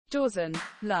Dawson,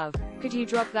 love, could you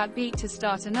drop that beat to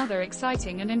start another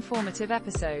exciting and informative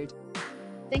episode?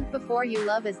 Think before you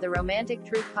love is the Romantic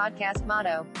Truth Podcast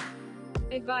motto.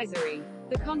 Advisory.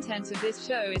 The content of this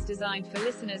show is designed for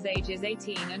listeners ages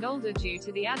 18 and older due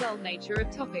to the adult nature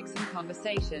of topics and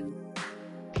conversation.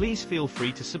 Please feel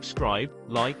free to subscribe,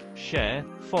 like, share,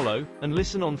 follow, and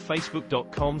listen on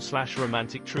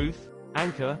Facebook.com/romantictruth,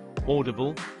 Anchor,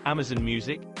 Audible, Amazon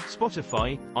Music,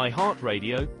 Spotify,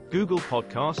 iHeartRadio, Google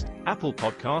Podcast, Apple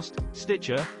Podcast,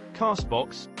 Stitcher,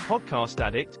 Castbox, Podcast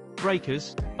Addict,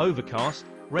 Breakers, Overcast,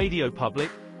 Radio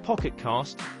Public, Pocket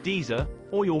Cast, Deezer,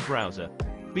 or your browser.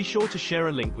 Be sure to share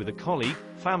a link with a colleague,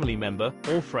 family member,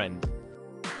 or friend.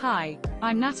 Hi,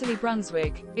 I'm Natalie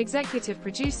Brunswick, executive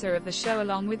producer of the show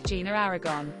along with Gina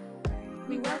Aragon.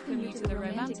 We welcome you to the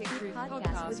Romantic Truth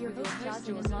Podcast with your host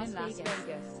Dawson in Las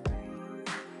Vegas.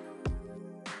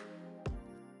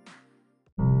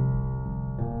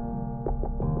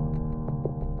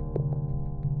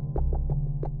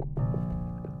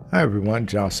 Hi everyone,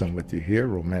 Johnson with you here,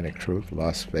 Romantic Truth,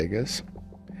 Las Vegas.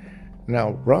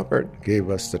 Now, Robert gave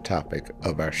us the topic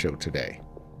of our show today.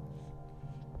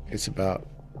 It's about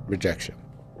rejection.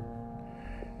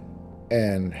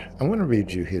 And I want to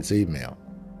read you his email.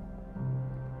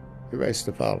 He writes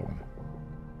the following.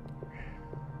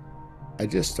 I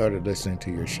just started listening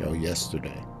to your show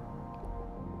yesterday.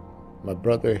 My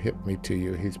brother hipped me to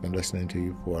you. He's been listening to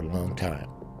you for a long time.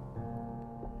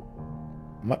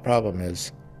 My problem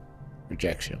is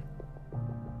rejection.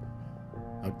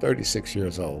 I'm 36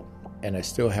 years old, and I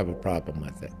still have a problem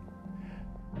with it.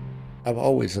 I've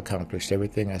always accomplished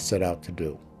everything I set out to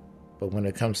do, but when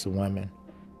it comes to women,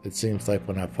 it seems like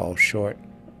when I fall short,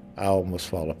 I almost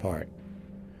fall apart.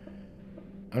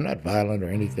 I'm not violent or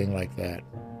anything like that,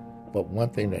 but one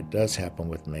thing that does happen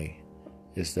with me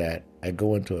is that I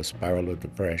go into a spiral of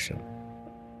depression,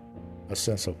 a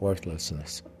sense of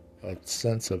worthlessness, a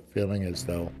sense of feeling as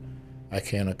though I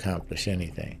can't accomplish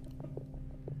anything.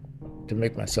 To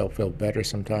make myself feel better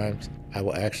sometimes, I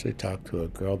will actually talk to a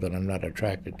girl that I'm not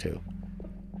attracted to,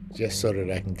 just so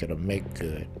that I can get a make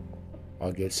good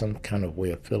or get some kind of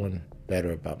way of feeling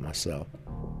better about myself.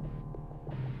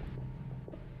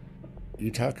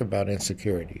 You talk about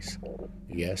insecurities.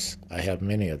 Yes, I have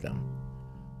many of them,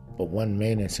 but one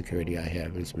main insecurity I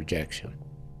have is rejection.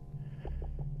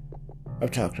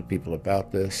 I've talked to people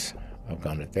about this, I've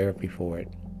gone to therapy for it,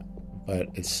 but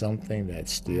it's something that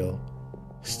still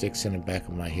sticks in the back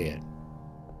of my head.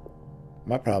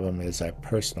 My problem is I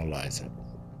personalize it,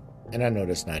 and I know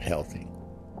that's not healthy.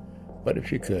 But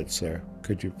if you could, sir,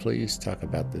 could you please talk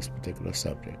about this particular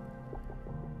subject?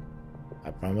 I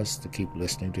promise to keep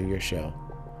listening to your show.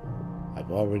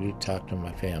 I've already talked to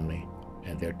my family,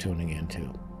 and they're tuning in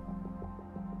too.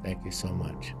 Thank you so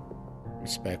much.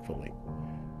 Respectfully,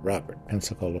 Robert,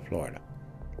 Pensacola, Florida.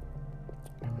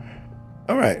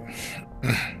 All right.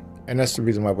 And that's the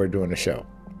reason why we're doing the show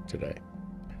today.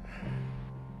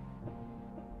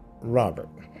 Robert,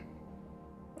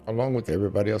 along with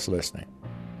everybody else listening,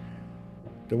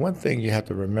 the one thing you have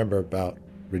to remember about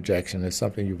rejection is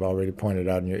something you've already pointed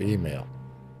out in your email.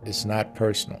 It's not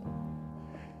personal.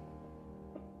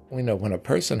 We know when a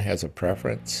person has a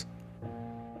preference,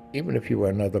 even if you were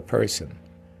another person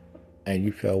and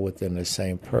you fell within the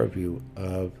same purview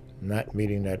of not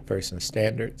meeting that person's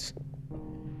standards,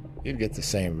 you'd get the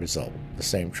same result, the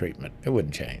same treatment. It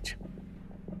wouldn't change.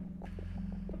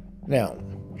 Now,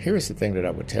 here's the thing that I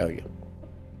would tell you.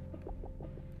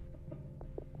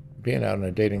 Being out on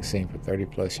a dating scene for 30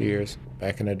 plus years,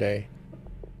 back in the day,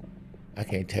 I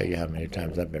can't tell you how many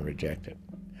times I've been rejected.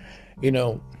 You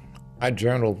know, I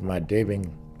journaled my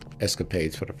dating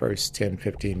escapades for the first 10,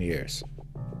 15 years.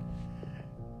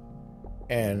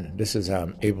 And this is how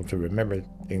I'm able to remember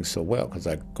things so well, because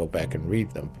I go back and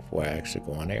read them before I actually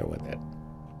go on air with it.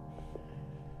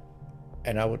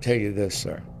 And I will tell you this,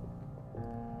 sir.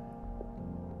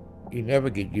 You never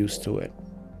get used to it.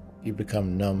 You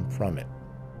become numb from it.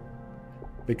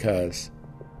 Because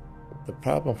the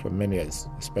problem for many,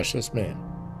 especially as men,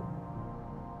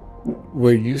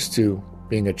 we're used to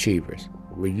being achievers.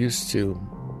 We're used to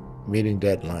meeting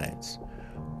deadlines.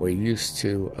 We're used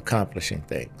to accomplishing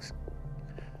things.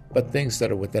 But things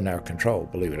that are within our control,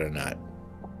 believe it or not.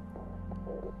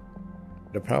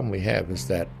 The problem we have is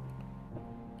that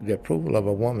the approval of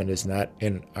a woman is not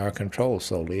in our control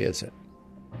solely, is it?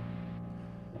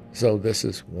 So this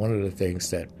is one of the things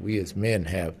that we as men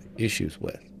have issues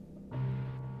with.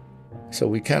 So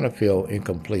we kind of feel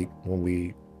incomplete when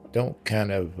we don't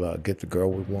kind of get the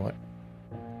girl we want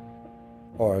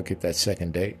or get that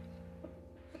second date.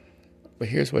 But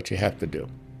here's what you have to do.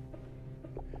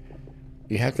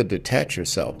 You have to detach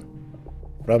yourself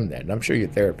from that. And I'm sure your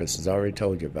therapist has already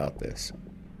told you about this.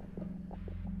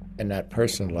 And not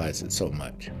personalize it so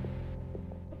much.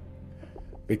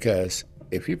 Because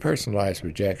if you personalize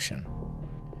rejection,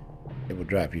 it will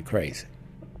drive you crazy.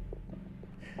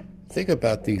 Think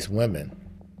about these women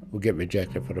who get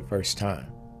rejected for the first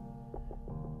time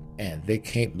and they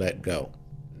can't let go.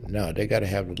 No, they got to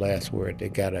have the last word. They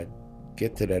got to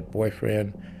get to that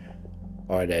boyfriend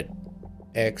or that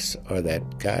ex or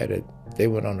that guy that they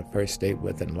went on the first date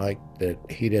with and liked that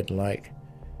he didn't like.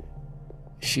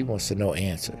 She wants to know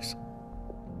answers.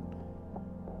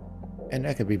 And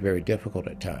that can be very difficult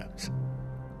at times.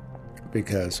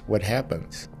 Because what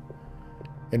happens,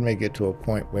 it may get to a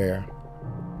point where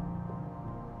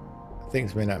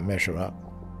things may not measure up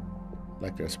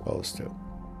like they're supposed to.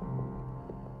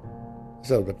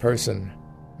 So the person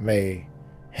may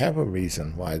have a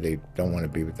reason why they don't want to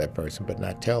be with that person, but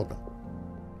not tell them.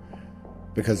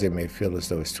 Because they may feel as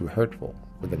though it's too hurtful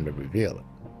for them to reveal it.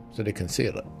 So they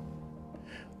conceal it.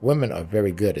 Women are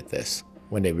very good at this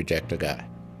when they reject a guy.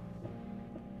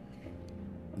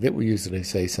 They will usually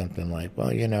say something like,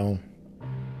 well, you know,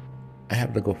 I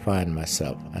have to go find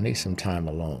myself. I need some time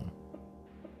alone.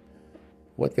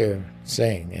 What they're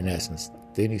saying, in essence,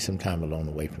 they need some time alone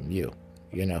away from you.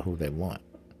 You're not who they want.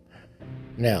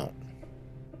 Now,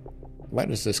 why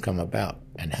does this come about,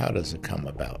 and how does it come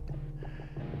about?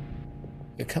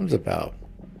 It comes about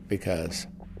because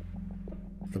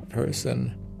the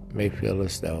person may feel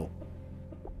as though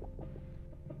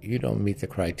you don't meet the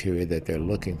criteria that they're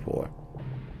looking for.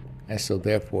 And so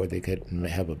therefore they could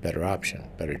have a better option,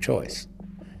 better choice.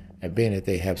 And being that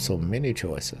they have so many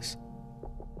choices,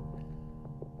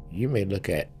 you may look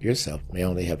at yourself, may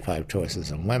only have 5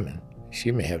 choices in women.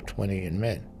 She may have 20 in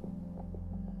men.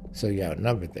 So you're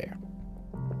outnumbered there.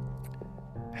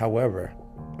 However,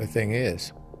 the thing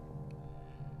is,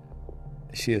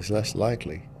 she is less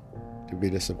likely to be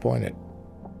disappointed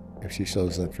if she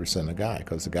shows interest in a guy,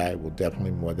 because the guy will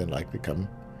definitely more than likely come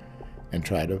and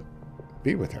try to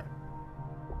be with her.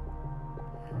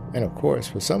 And of course,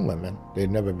 for some women, they've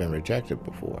never been rejected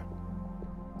before.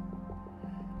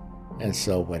 And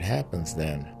so what happens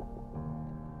then,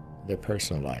 they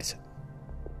personalize it.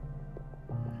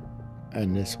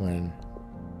 And this when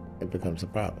it becomes a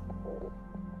problem.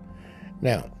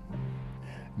 Now,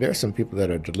 there are some people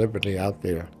that are deliberately out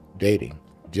there dating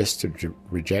just to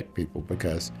reject people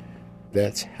because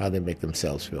that's how they make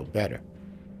themselves feel better.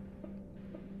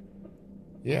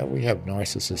 Yeah, we have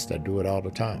narcissists that do it all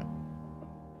the time.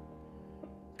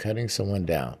 Cutting someone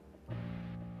down,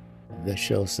 that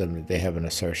shows them that they have an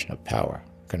assertion of power,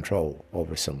 control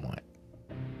over someone.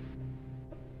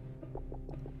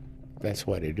 That's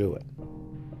why they do it.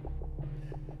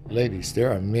 Ladies,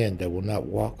 there are men that will not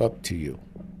walk up to you,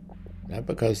 not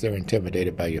because they're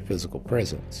intimidated by your physical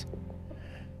presence.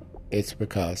 It's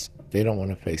because they don't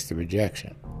want to face the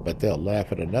rejection, but they'll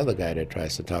laugh at another guy that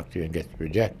tries to talk to you and gets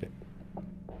rejected.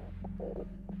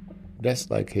 That's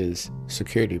like his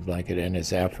security blanket and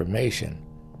his affirmation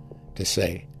to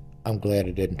say, I'm glad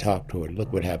I didn't talk to her.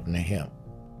 Look what happened to him.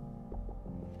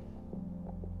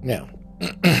 Now,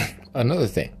 another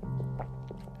thing.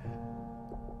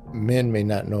 Men may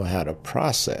not know how to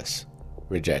process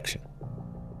rejection.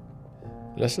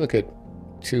 Let's look at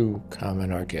 2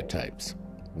 common archetypes.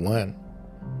 One,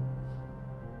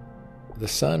 the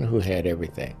son who had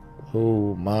everything,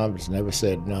 who mom's never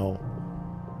said no,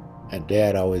 and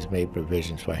dad always made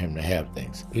provisions for him to have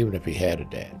things, even if he had a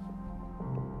dad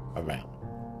around.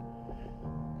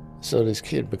 So this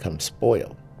kid becomes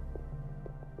spoiled.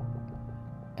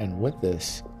 And with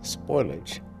this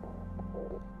spoilage,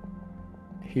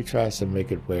 he tries to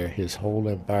make it where his whole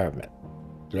environment,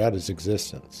 throughout his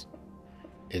existence,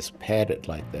 is padded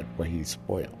like that, where he's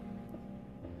spoiled.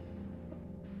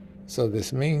 So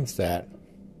this means that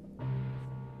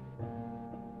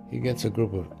he gets a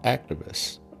group of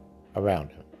activists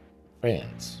around him,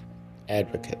 friends,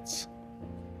 advocates,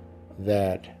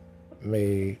 that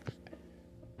may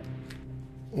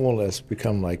more or less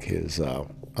become like his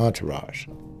entourage.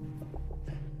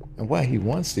 And why he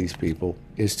wants these people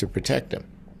is to protect him.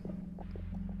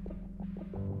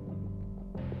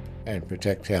 And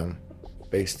protect him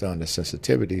based on the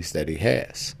sensitivities that he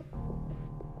has.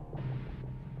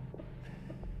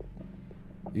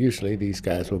 Usually these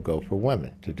guys will go for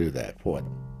women to do that for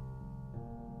them.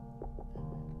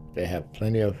 They have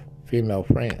plenty of female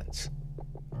friends.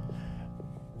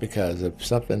 Because if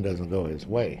something doesn't go his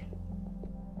way,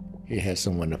 he has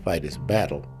someone to fight his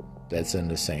battle that's in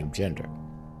the same gender.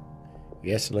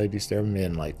 Yes, ladies, there are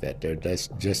men like that. They're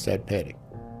just that petty.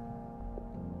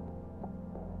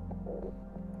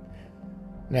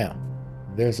 Now,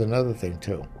 there's another thing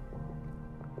too.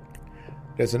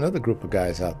 There's another group of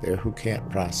guys out there who can't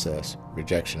process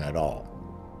rejection at all.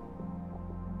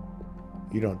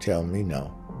 You don't tell me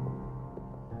no.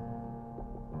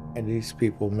 And these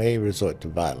people may resort to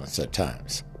violence at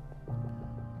times.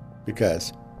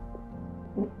 Because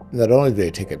not only do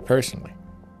they take it personally,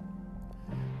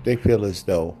 they feel as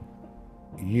though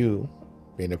you,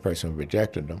 being the person who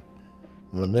rejected them,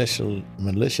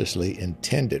 maliciously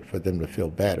intended for them to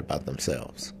feel bad about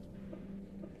themselves.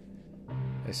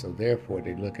 And so therefore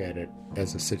they look at it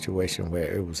as a situation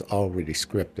where it was already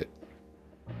scripted.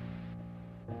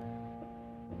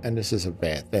 And this is a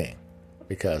bad thing,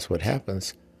 because what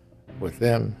happens with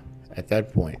them at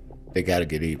that point, they got to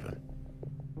get even.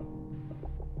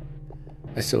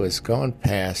 And so it's gone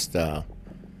past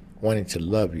wanting to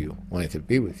love you, wanting to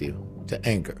be with you, to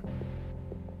anger.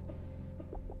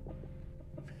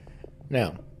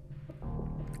 Now,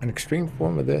 an extreme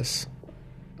form of this,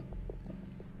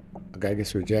 a guy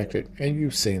gets rejected, and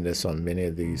you've seen this on many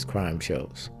of these crime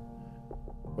shows,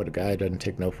 where the guy doesn't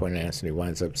take no for an answer and he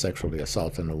winds up sexually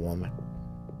assaulting a woman.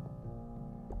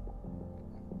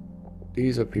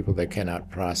 These are people that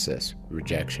cannot process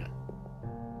rejection.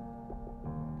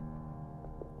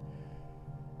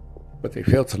 But they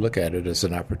fail to look at it as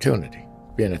an opportunity.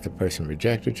 Being that the person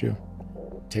rejected you,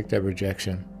 take that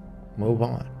rejection, move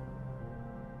on.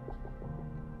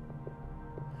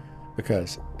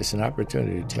 Because it's an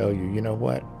opportunity to tell you, you know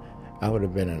what? I would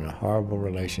have been in a horrible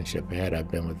relationship had I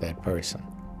been with that person.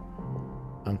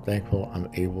 I'm thankful I'm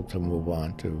able to move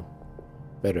on to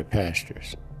better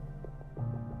pastures.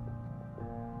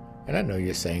 And I know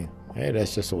you're saying, hey,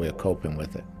 that's just a way of coping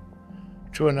with it.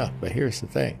 True enough, but here's the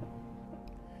thing.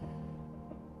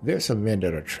 There's some men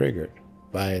that are triggered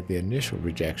by the initial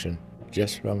rejection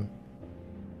just from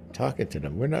talking to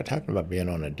them. We're not talking about being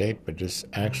on a date, but just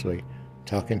actually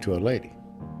talking to a lady.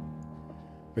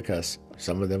 Because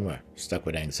some of them are stuck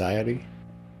with anxiety.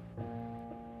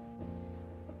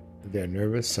 They're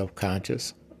nervous,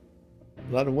 self-conscious.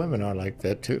 A lot of women are like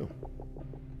that too.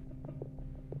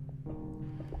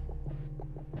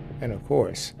 And of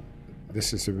course,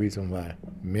 this is the reason why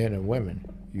men and women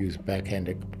use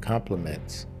backhanded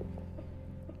compliments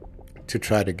to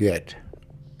try to get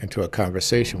into a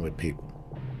conversation with people.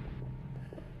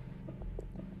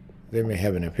 They may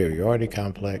have an inferiority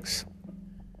complex.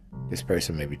 This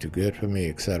person may be too good for me,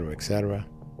 etc., etc.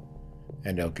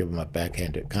 And they'll give them a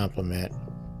backhanded compliment.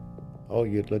 Oh,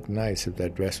 you'd look nice if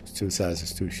that dress was 2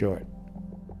 sizes too short.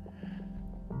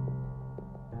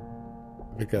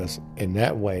 Because in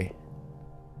that way,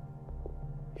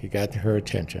 he got her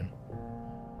attention,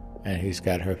 and he's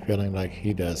got her feeling like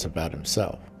he does about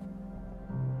himself.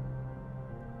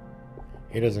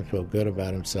 He doesn't feel good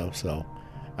about himself, so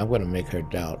I'm going to make her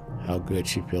doubt how good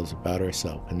she feels about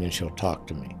herself, and then she'll talk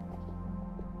to me.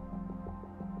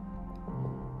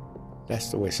 That's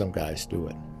the way some guys do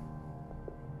it.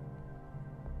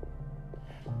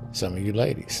 Some of you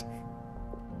ladies,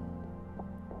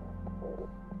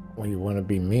 when you want to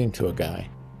be mean to a guy,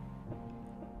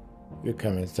 you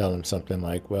come and tell him something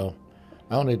like, well,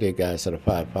 I only date guys that are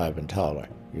 5'5" and taller.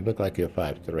 You look like you're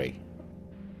 5'3".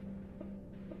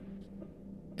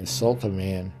 Insult a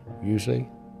man usually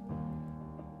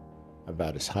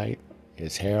about his height,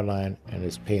 his hairline, and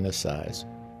his penis size.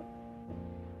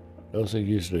 Those are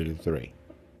usually the three.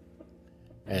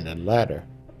 And the latter,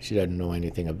 she doesn't know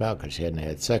anything about because she hadn't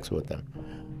had sex with him.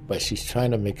 But she's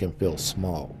trying to make him feel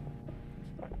small.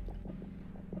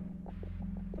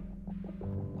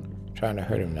 Trying to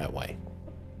hurt him that way.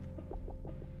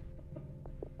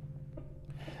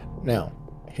 Now,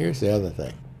 here's the other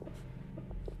thing.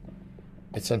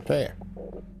 It's unfair.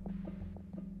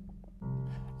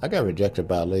 I got rejected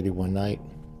by a lady one night,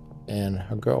 and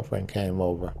her girlfriend came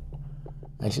over,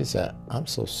 and she said, I'm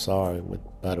so sorry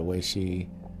by the way she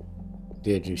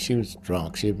did you. She was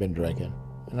drunk. She had been drinking.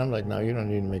 And I'm like, no, you don't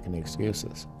need to make any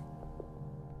excuses.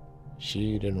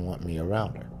 She didn't want me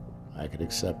around her. I could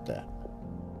accept that.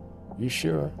 You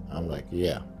sure? I'm like,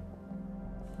 yeah.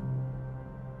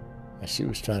 And she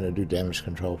was trying to do damage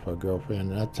control for her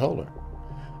girlfriend, and I told her.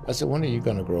 I said, when are you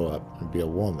going to grow up and be a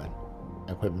woman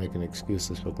and quit making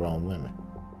excuses for grown women?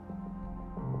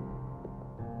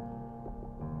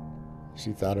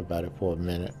 She thought about it for a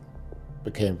minute,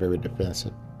 became very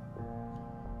defensive.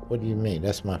 What do you mean?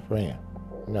 That's my friend.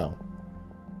 No,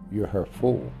 you're her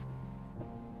fool.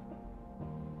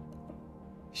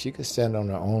 She could stand on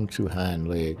her own 2 hind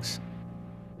legs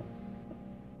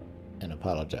and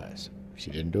apologize. She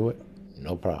didn't do it,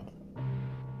 no problem.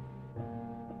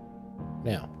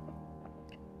 Now,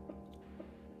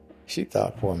 she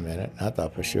thought for a minute. I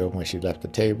thought for sure when she left the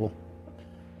table,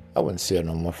 I wouldn't see her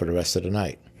no more for the rest of the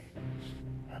night.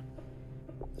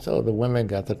 So the women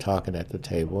got to talking at the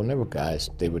table, and there were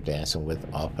guys they were dancing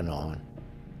with off and on.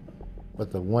 But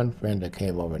the one friend that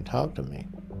came over and talked to me,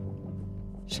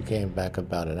 she came back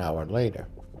about an hour later.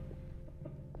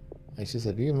 And she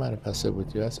said, "Do you mind if I sit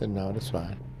with you?" I said, "No, that's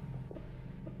fine."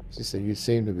 She said, "You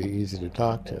seem to be easy to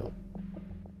talk to."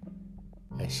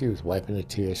 And she was wiping the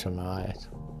tears from her eyes.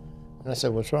 And I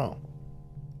said, "What's wrong?"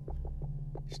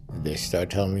 They started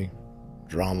telling me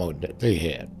drama that they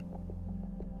had.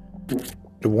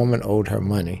 The woman owed her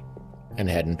money and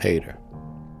hadn't paid her.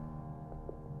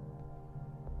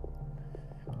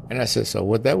 And I said, so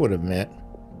what that would have meant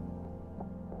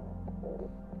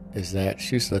is that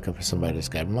she's looking for somebody that's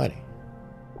got money.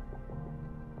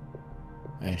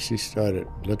 And she started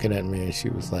looking at me and she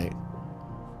was like,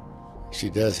 she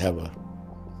does have a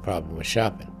problem with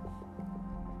shopping.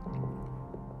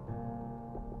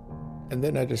 And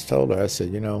then I just told her, I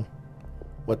said, you know,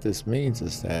 what this means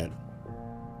is that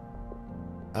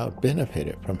I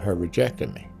benefited from her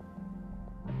rejecting me.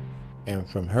 And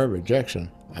from her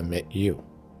rejection, I met you.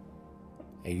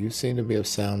 And you seem to be of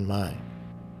sound mind.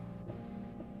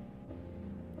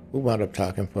 We wound up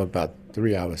talking for about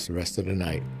 3 hours the rest of the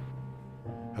night.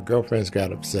 Her girlfriends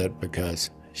got upset because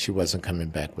she wasn't coming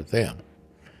back with them.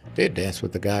 They danced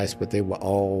with the guys, but they were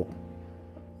all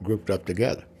grouped up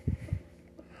together.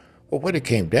 Well, what it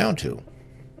came down to,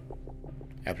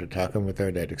 after talking with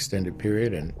her that extended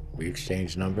period and we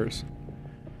exchanged numbers,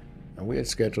 and we had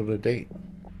scheduled a date.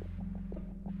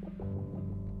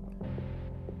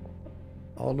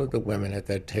 All of the women at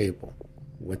that table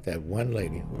with that one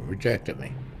lady who rejected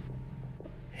me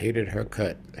hated her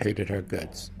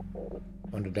guts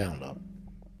on the down low.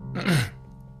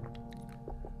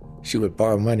 She would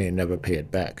borrow money and never pay it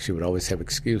back. She would always have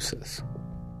excuses.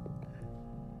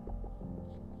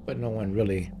 But no one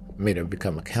really made her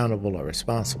become accountable or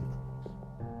responsible.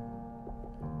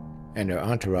 And their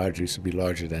entourage used to be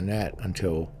larger than that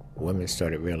until women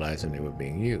started realizing they were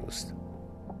being used.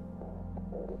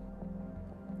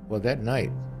 Well, that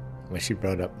night, when she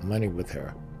brought up money with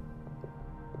her,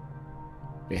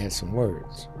 they had some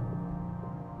words,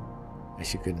 and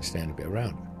she couldn't stand to be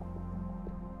around her.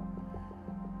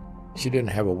 She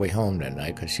didn't have a way home that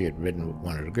night because she had ridden with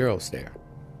one of the girls there.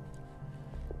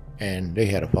 And they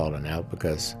had a falling out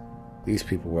because these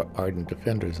people were ardent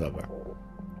defenders of her.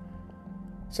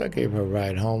 So I gave her a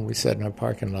ride home. We sat in her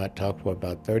parking lot, talked for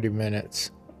about 30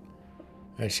 minutes,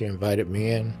 and she invited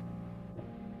me in.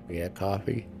 We had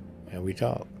coffee, and we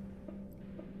talked.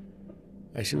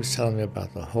 And she was telling me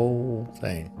about the whole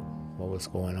thing, what was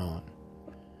going on.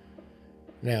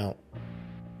 Now,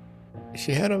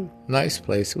 she had a nice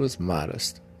place. It was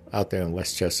modest. Out there in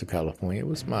Westchester, California, it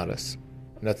was modest.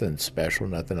 Nothing special,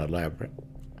 nothing elaborate.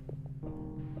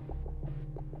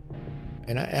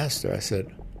 And I asked her, I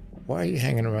said, why are you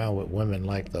hanging around with women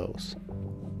like those?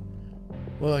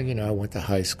 Well, you know, I went to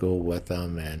high school with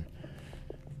them, and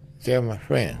they're my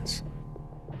friends.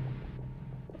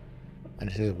 And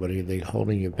I said, what are they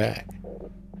holding you back?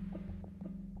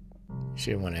 She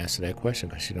didn't want to answer that question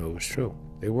because she knew it was true.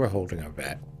 They were holding her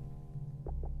back.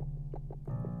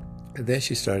 And then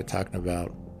she started talking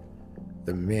about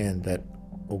the men that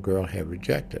old girl had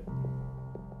rejected.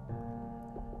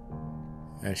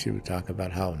 And she would talk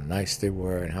about how nice they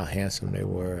were and how handsome they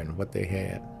were and what they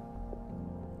had.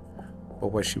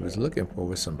 But what she was looking for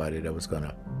was somebody that was going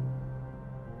to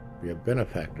be a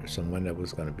benefactor, someone that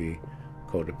was going to be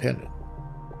codependent.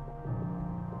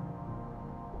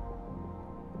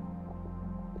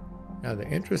 Now, the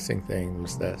interesting thing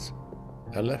was this.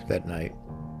 I left that night.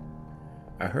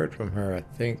 I heard from her, I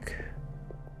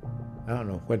don't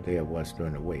know what day it was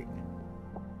during the week.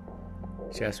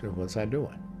 She asked me, what's I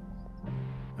doing?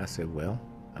 I said, well,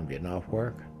 I'm getting off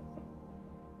work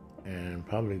and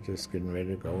probably just getting ready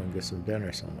to go and get some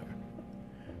dinner somewhere.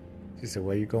 She said,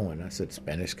 where are you going? I said,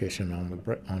 Spanish Kitchen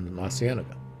on La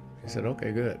Cienega. She said,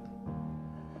 okay, good.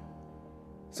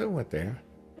 So I went there,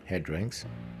 had drinks.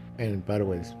 And by the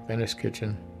way, Spanish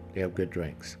Kitchen, they have good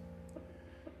drinks.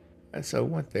 And so I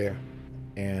went there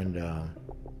and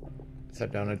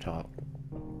sat down and talked.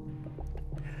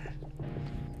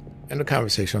 And the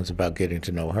conversation was about getting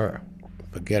to know her.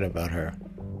 Forget about her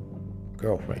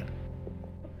girlfriend.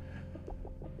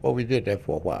 Well, we did that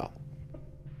for a while.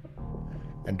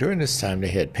 And during this time, they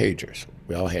had pagers.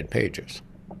 We all had pagers.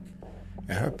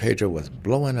 And her pager was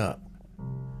blowing up.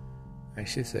 And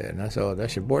she said, and I said, oh,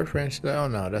 that's your boyfriend? She said, oh,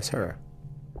 no, that's her.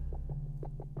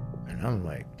 And I'm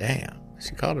like, damn.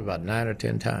 She called about 9 or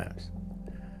 10 times.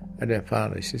 And then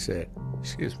finally she said,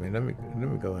 excuse me, let me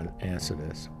go and answer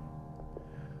this.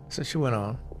 So she went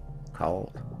on,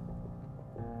 called.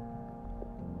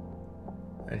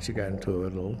 and she got into a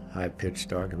little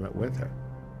high-pitched argument with her.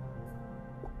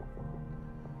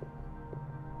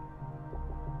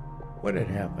 What had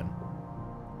happened?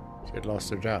 She had lost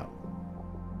her job.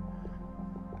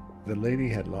 The lady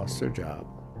had lost her job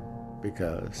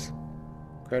because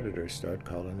creditors started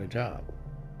calling the job.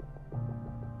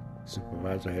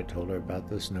 Supervisor had told her about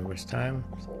this numerous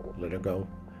times, let her go.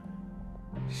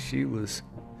 She was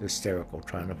hysterical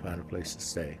trying to find a place to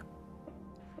stay.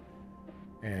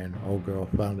 And old girl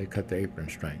finally cut the apron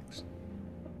strings.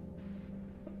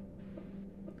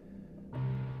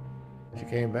 She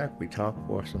came back, we talked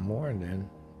for some more, and then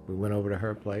we went over to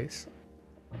her place.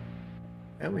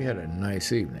 And we had a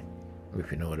nice evening,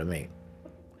 if you know what I mean.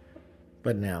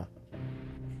 But now,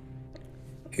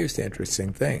 here's the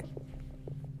interesting thing.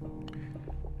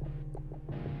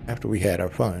 After we had our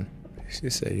fun, she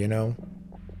said, you know,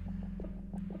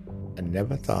 I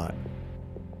never thought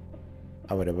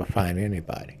I would ever find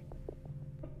anybody.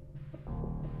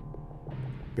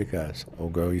 Because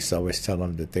old girl used to always tell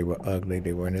them that they were ugly,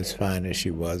 they weren't as fine as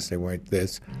she was, they weren't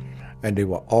this, and they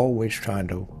were always trying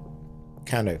to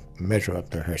kind of measure up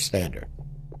to her standard.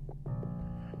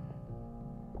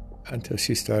 Until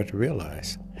she started to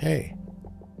realize, hey,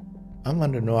 I'm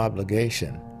under no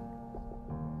obligation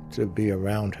to be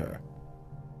around her.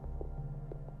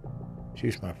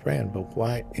 She's my friend, but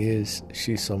why is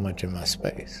she so much in my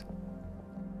space?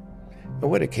 And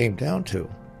what it came down to,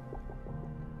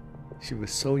 she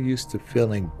was so used to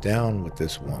feeling down with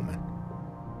this woman.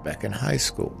 Back in high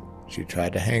school, she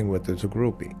tried to hang with her as a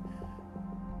groupie.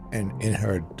 And in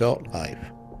her adult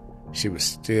life, she was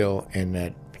still in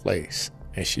that place.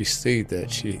 And she see that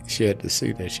she had to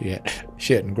see that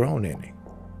she hadn't grown any.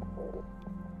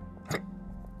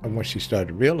 And when she started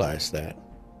to realize that,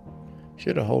 she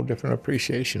had a whole different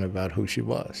appreciation about who she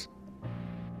was.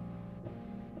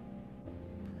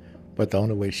 But the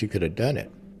only way she could have done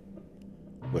it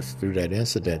was through that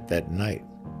incident that night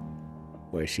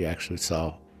where she actually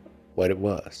saw what it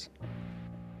was.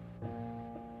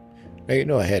 Now, you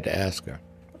know, I had to ask her.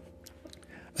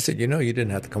 I said, you know, you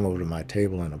didn't have to come over to my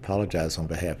table and apologize on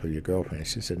behalf of your girlfriend.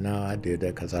 She said, no, I did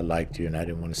that because I liked you and I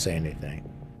didn't want to say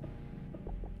anything.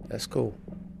 That's cool.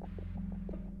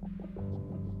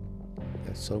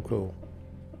 That's so cool.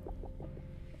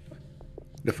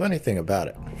 The funny thing about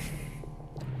it,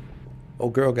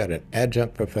 old girl got an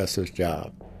adjunct professor's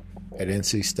job at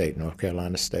NC State, North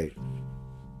Carolina State.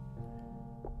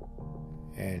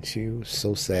 And she was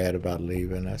so sad about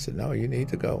leaving. I said, no, you need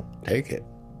to go. Take it.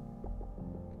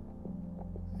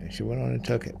 And she went on and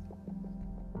took it.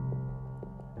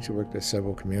 She worked at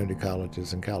several community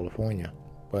colleges in California,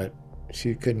 but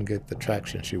she couldn't get the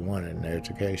traction she wanted in her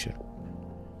education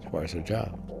as far as her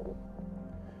job.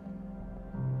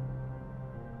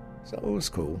 So it was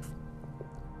cool.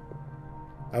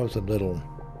 I was a little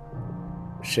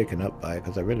shaken up by it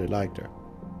because I really liked her.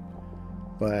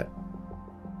 But,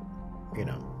 you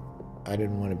know, I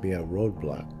didn't want to be a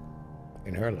roadblock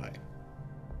in her life.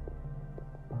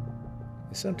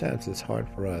 And sometimes it's hard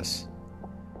for us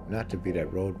not to be that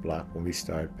roadblock when we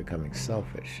start becoming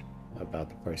selfish about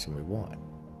the person we want.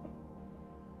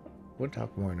 We'll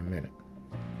talk more in a minute.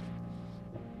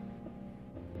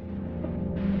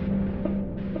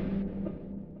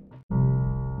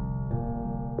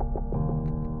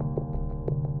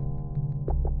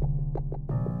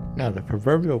 Now, the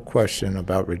proverbial question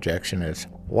about rejection is,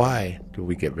 why do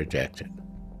we get rejected?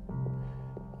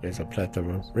 There's a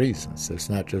plethora of reasons.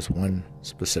 There's not just one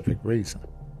specific reason.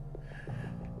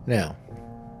 Now,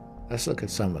 let's look at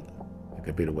some of them. It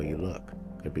could be the way you look.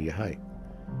 It could be your height.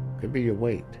 It could be your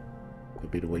weight. It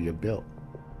could be the way you're built.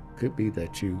 It could be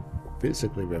that you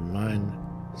physically remind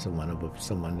someone of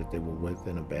someone that they were with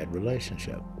in a bad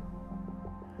relationship.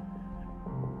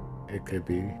 It could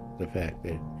be the fact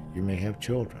that you may have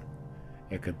children.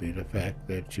 It could be the fact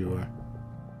that you're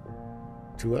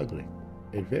too ugly.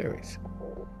 It varies.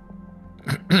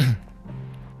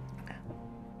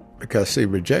 Because, see,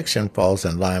 rejection falls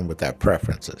in line with our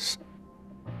preferences.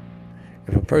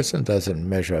 If a person doesn't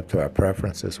measure up to our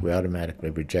preferences, we automatically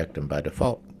reject them by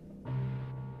default.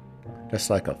 That's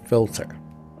like a filter.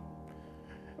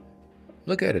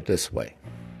 Look at it this way.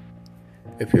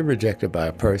 If you're rejected by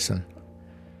a person,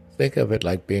 think of it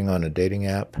like being on a dating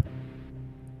app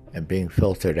and being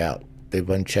filtered out. They've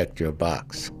unchecked your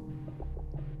box.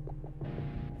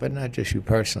 But not just you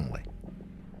personally.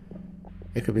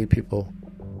 It could be people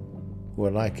who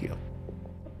are like you.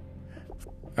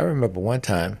 I remember one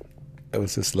time, there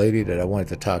was this lady that I wanted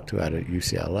to talk to out at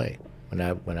UCLA when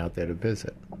I went out there to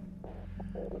visit.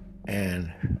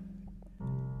 And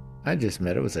I just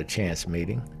met her. It was a chance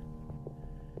meeting.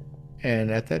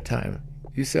 And at that time,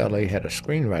 UCLA had a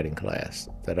screenwriting class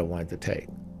that I wanted to take.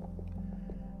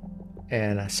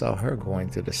 And I saw her going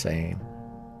to the same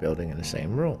building in the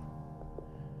same room.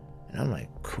 And I'm like,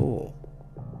 cool.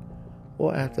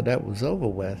 Well, after that was over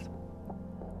with,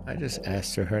 I just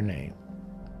asked her name.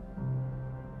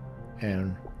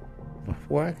 And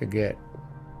before I could get,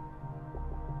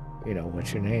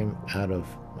 what's your name out of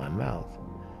my mouth,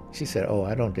 she said, oh,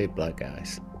 I don't date black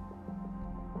guys.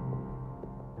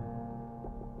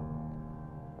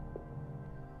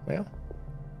 Well,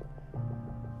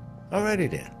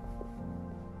 alrighty then.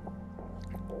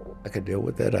 I could deal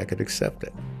with that. I could accept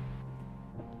it.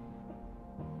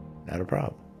 Not a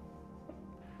problem.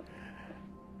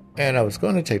 And I was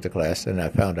going to take the class, and I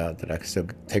found out that I could still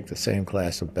take the same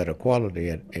class of better quality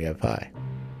at AFI,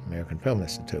 American Film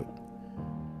Institute.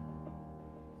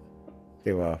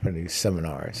 They were offering these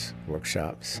seminars,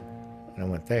 workshops, and I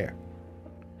went there.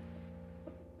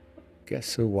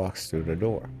 Guess who walks through the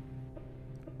door?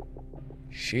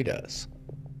 She does.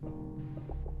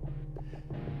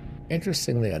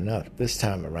 Interestingly enough, this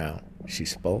time around, she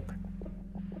spoke.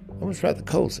 It was rather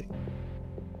cozy.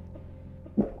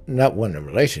 Not wanting a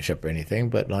relationship or anything,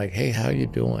 but like, hey, how you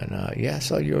doing? Yeah, I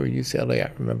saw you were at UCLA.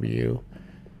 I remember you.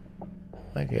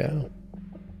 Like, yeah.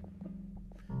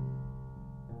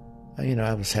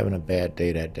 I was having a bad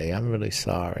day that day. I'm really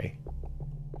sorry.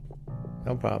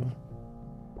 No problem.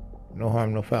 No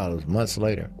harm, no foul. It was months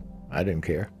later. I didn't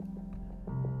care.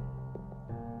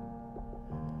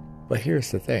 But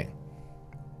here's the thing.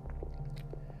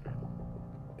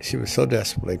 She was so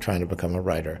desperately trying to become a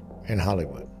writer in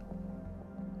Hollywood.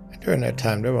 And during that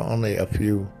time, there were only a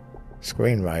few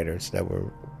screenwriters that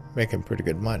were making pretty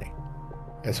good money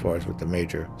as far as with the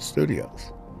major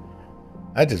studios.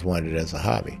 I just wanted it as a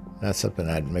hobby, not something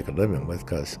I'd make a living with,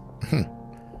 because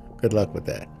good luck with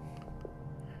that.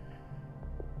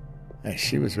 And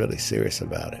she was really serious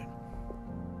about it.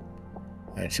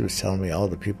 And she was telling me all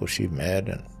the people she met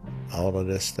and all of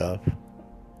this stuff.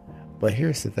 But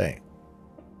here's the thing.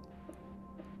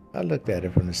 I looked at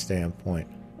it from the standpoint,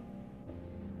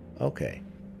 okay,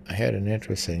 I had an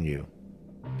interest in you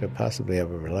to possibly have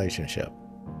a relationship.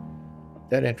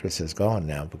 That interest is gone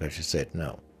now because you said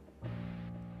no.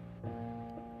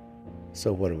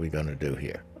 So what are we going to do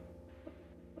here?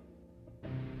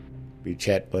 Be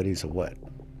chat buddies or what?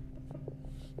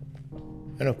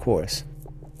 And of course,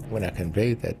 when I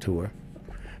conveyed that to her,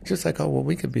 she was like, oh, well,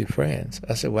 we could be friends.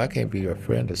 I said, well, I can't be your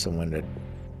friend to someone that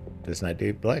does not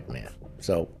date black men.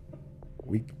 So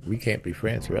we can't be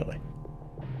friends, really.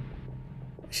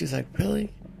 She's like,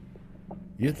 really?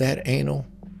 You're that anal?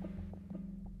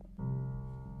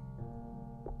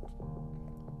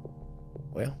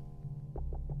 Well,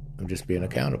 I'm just being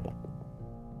accountable.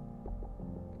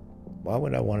 Why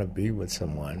would I want to be with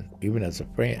someone, even as a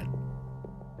friend,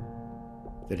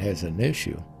 that has an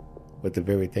issue with the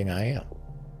very thing I am?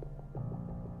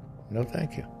 No,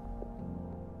 thank you.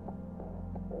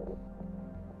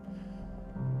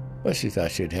 But she thought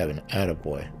she'd have an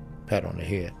attaboy pat on the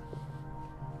head.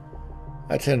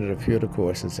 I attended a few of the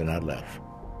courses and I left.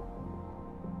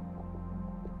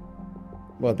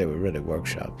 Well, they were really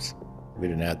workshops. We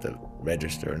didn't have to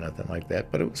register or nothing like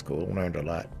that, but it was cool. Learned a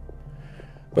lot.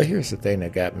 But here's the thing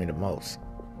that got me the most.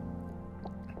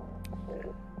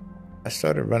 I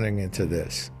started running into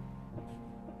this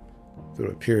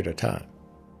through a period of time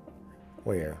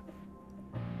where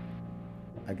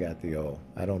I got the old,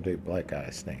 I don't date black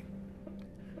guys thing.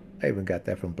 I even got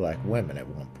that from black women at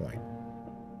one point.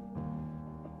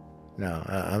 No,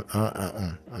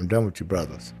 I'm done with you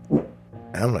brothers. And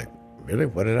I'm like, really?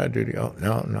 What did I do to you? Oh,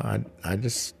 no, I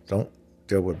just don't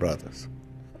deal with brothers.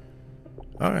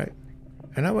 All right.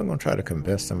 And I wasn't going to try to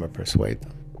convince them or persuade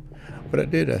them. But I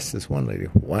did ask this one lady,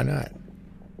 why not?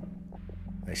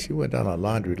 And she went down a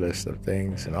laundry list of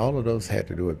things, and all of those had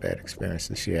to do with bad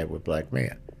experiences she had with black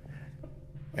men.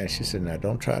 And she said, now,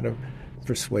 don't try to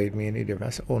persuade me any different. I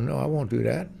said, oh, no, I won't do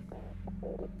that.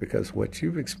 Because what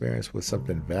you've experienced was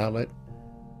something valid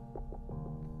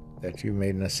that you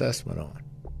made an assessment on.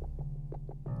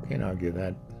 Can't argue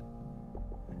that.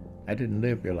 I didn't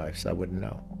live your life, so I wouldn't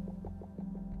know.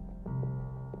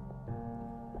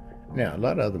 Now, a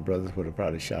lot of other brothers would have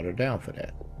probably shot her down for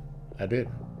that. I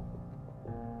didn't.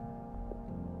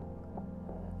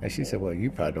 And she said, well, you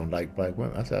probably don't like black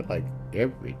women. I said, I like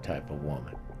every type of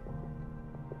woman.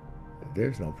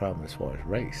 There's no problem as far as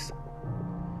race.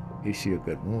 Is she a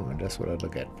good woman? That's what I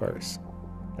look at first.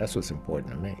 That's what's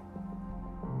important to me.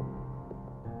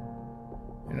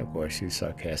 And of course, she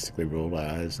sarcastically rolled her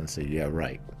eyes and said, yeah,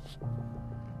 right.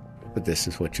 But this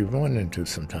is what you run into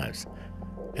sometimes.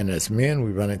 And as men,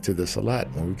 we run into this a lot.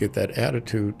 When we get that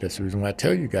attitude, that's the reason why I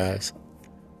tell you guys,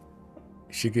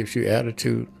 She gives you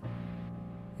attitude,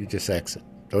 you just exit.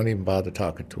 Don't even bother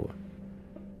talking to her.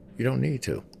 You don't need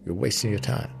to. You're wasting your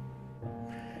time.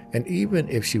 And even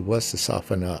if she was to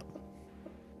soften up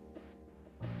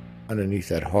underneath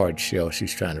that hard shell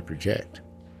she's trying to project,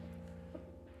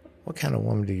 what kind of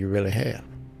woman do you really have?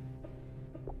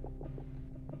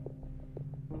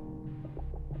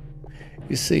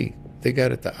 You see, they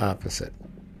got it the opposite.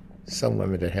 Some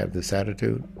women that have this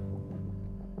attitude,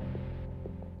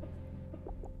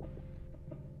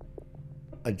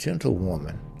 a gentle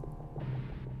woman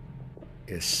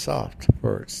is soft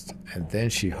first, and then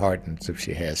she hardens if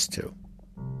she has to,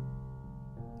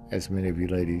 as many of you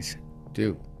ladies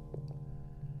do.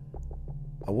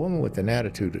 A woman with an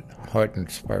attitude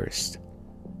hardens first,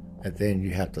 and then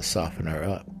you have to soften her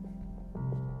up.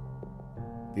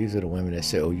 These are the women that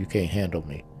say, oh, you can't handle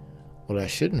me. Well, I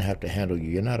shouldn't have to handle you.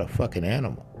 You're not a fucking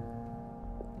animal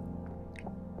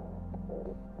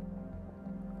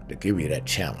to give you that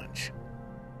challenge.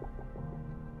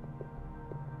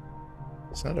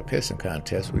 It's not a pissing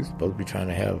contest. We're supposed to be trying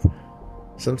to have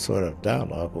some sort of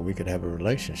dialogue where we could have a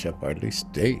relationship or at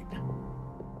least date.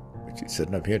 But you're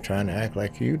sitting up here trying to act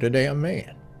like you the damn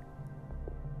man.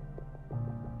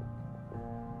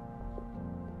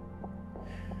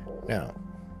 Now,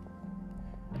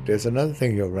 there's another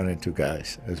thing you'll run into,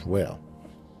 guys, as well.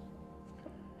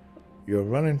 You'll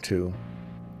run into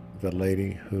the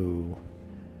lady who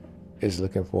is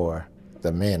looking for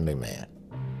the manly man.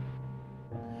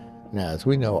 Now, as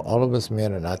we know, all of us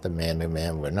men are not the manly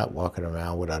man. We're not walking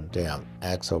around with our damn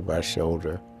axe over our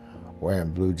shoulder,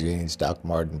 wearing blue jeans, Doc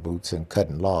Marten boots, and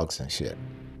cutting logs and shit.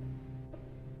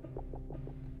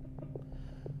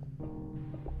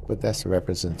 But that's the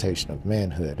representation of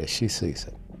manhood as she sees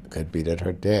it. It could be that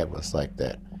her dad was like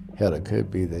that. Hell, it could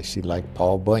be that she liked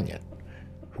Paul Bunyan.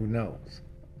 Who knows?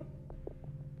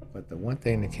 But the one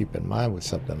thing to keep in mind with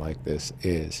something like this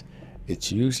is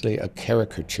it's usually a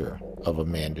caricature of a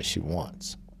man that she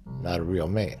wants, not a real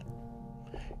man.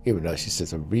 Even though she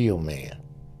says a real man.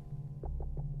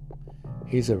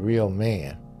 He's a real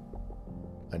man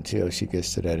until she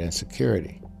gets to that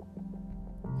insecurity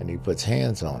and he puts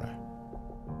hands on her.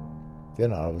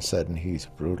 Then all of a sudden he's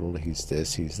brutal, he's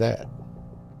this, he's that.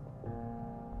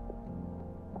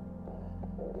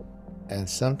 And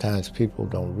sometimes people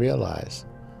don't realize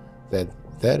that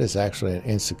that is actually an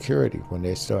insecurity when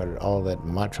they started all that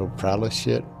macho prowess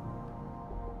shit.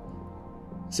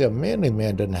 See, a manly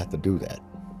man doesn't have to do that.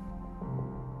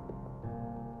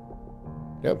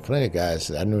 There were plenty of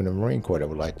guys I knew in the Marine Corps that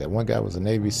were like that. One guy was a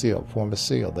Navy SEAL, former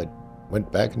SEAL, that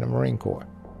went back in the Marine Corps.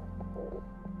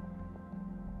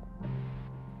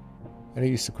 And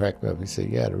he used to crack me up. He said,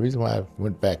 yeah, the reason why I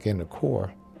went back in the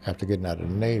Corps after getting out of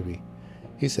the Navy,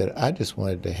 he said, I just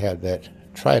wanted to have that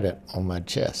trident on my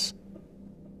chest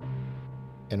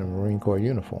in a Marine Corps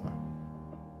uniform.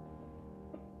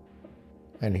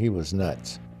 And he was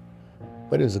nuts.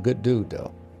 But he was a good dude,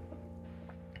 though.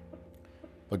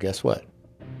 But guess what?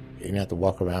 He didn't have to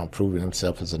walk around proving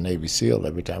himself as a Navy SEAL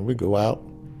every time we go out,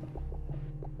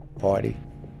 party.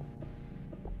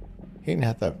 He didn't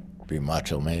have to be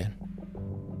macho man.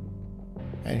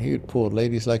 And he would pull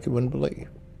ladies like you wouldn't believe.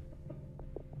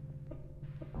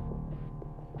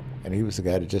 And he was the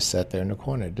guy that just sat there in the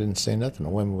corner and didn't say nothing.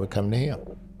 The women would come to him.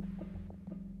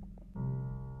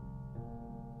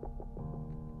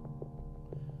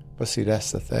 But see,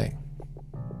 that's the thing.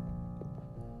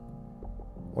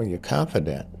 When you're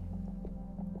confident,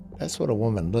 that's what a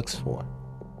woman looks for.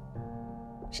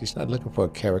 She's not looking for a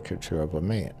caricature of a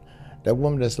man. That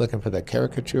woman that's looking for that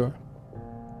caricature,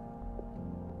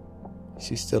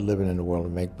 she's still living in the world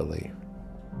of make-believe.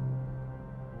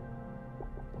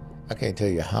 I can't tell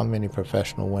you how many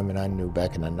professional women I knew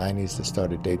back in the 90s that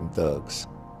started dating thugs.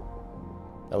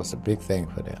 That was a big thing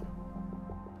for them.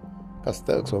 Because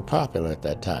thugs were popular at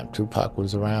that time. Tupac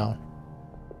was around.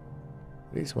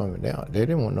 These women, they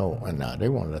didn't want no one now. They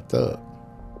wanted a thug.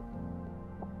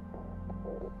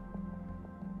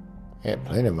 I had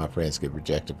plenty of my friends get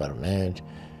rejected by the man.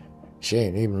 She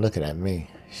ain't even looking at me.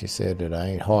 She said that I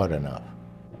ain't hard enough.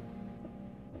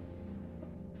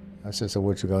 I said, so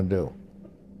what you gonna do?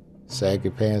 Sag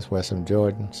your pants, wear some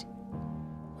Jordans,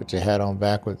 put your hat on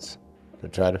backwards to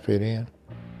try to fit in?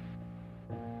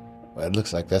 Well, it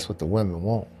looks like that's what the women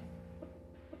want.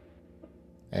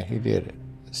 And he did it.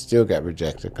 Still got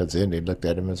rejected because then they looked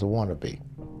at him as a wannabe.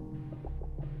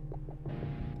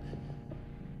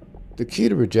 The key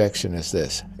to rejection is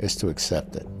this, is to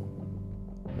accept it.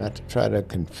 Not to try to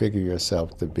configure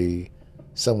yourself to be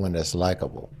someone that's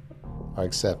likable or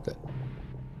accepted.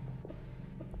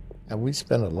 And we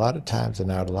spend a lot of times in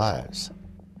our lives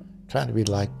trying to be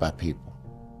liked by people.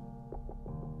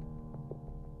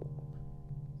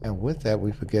 And with that,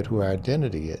 we forget who our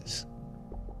identity is.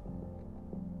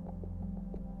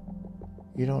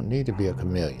 You don't need to be a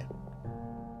chameleon.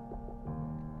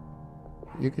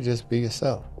 You could just be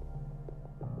yourself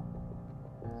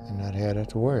and not have that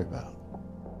to worry about.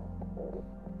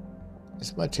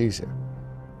 It's much easier.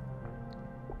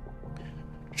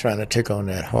 Trying to take on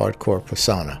that hardcore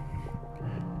persona.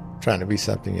 Trying to be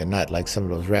something you're not, like some of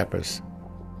those rappers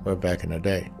were back in the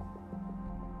day.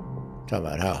 Talking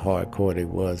about how hardcore they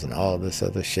was and all this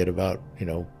other shit about,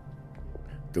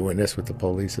 doing this with the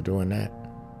police or doing that.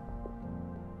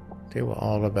 They were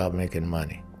all about making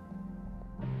money.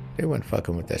 They weren't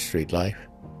fucking with that street life.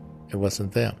 It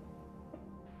wasn't them.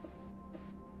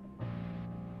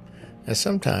 And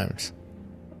sometimes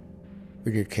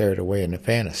we get carried away in the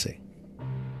fantasy.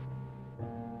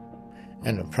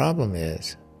 And the problem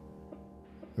is,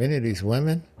 many of these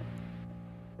women,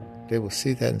 they will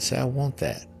see that and say, I want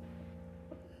that.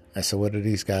 And so what are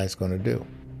these guys going to do?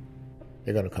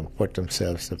 They're going to comport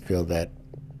themselves to fill that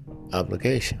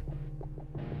obligation.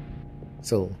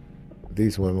 So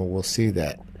these women will see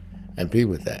that and be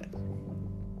with that.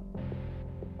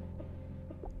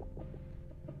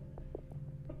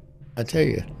 I tell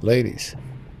you, ladies,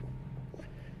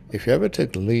 if you ever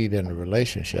took the lead in a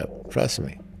relationship, trust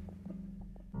me,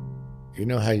 you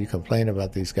know how you complain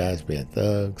about these guys being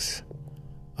thugs,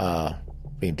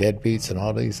 being deadbeats and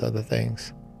all these other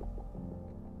things?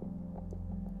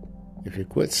 If you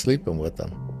quit sleeping with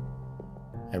them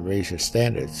and raise your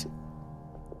standards,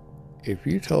 if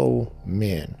you told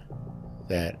men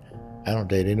that I don't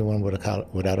date anyone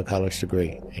without a college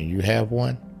degree, and you have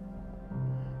one,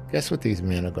 guess what these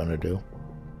men are going to do?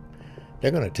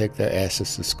 They're going to take their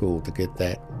asses to school to get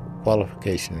that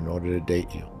qualification in order to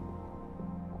date you.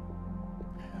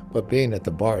 But being that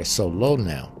the bar is so low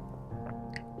now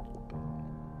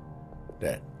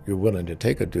that you're willing to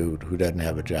take a dude who doesn't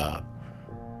have a job,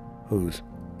 who's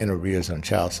in arrears on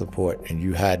child support, and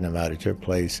you hiding them out at your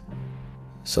place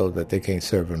so that they can't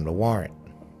serve him the warrant.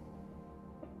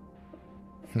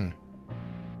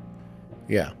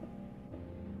 Yeah.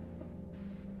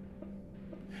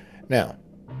 Now,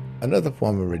 another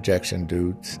form of rejection,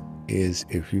 dudes, is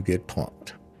if you get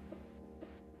punked.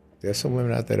 There's some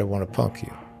women out there that want to punk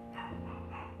you.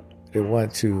 They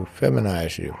want to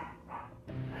feminize you.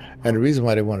 And the reason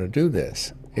why they want to do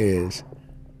this is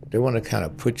they want to kind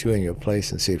of put you in your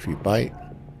place and see if you bite,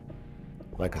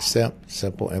 like a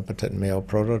simple, impotent male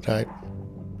prototype.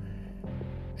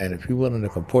 And if you're willing to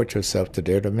comport yourself to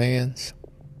their demands,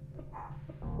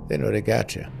 they know they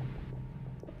got you.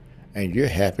 And you're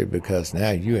happy because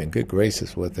now you're in good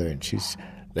graces with her and she's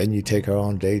letting you take her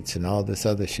on dates and all this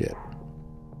other shit.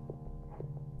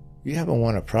 You haven't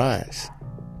won a prize.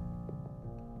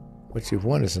 What you've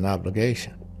won is an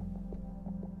obligation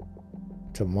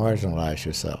to marginalize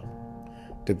yourself,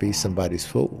 to be somebody's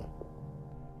fool.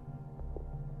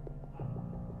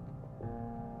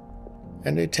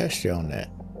 And they test you on that.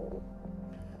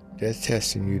 They're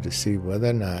testing you to see whether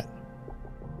or not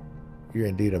you're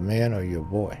indeed a man or you're a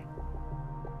boy.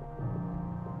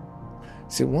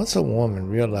 See, once a woman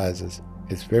realizes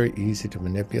it's very easy to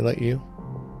manipulate you,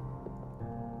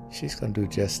 she's going to do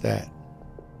just that.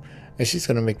 And she's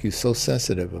going to make you so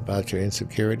sensitive about your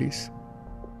insecurities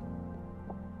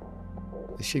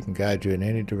that she can guide you in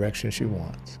any direction she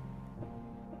wants.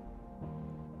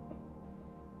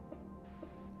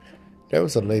 There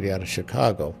was a lady out of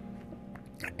Chicago,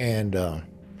 and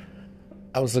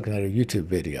I was looking at a YouTube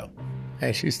video,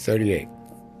 and she's 38.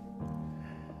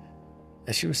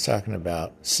 And she was talking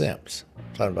about simps,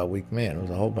 talking about weak men. There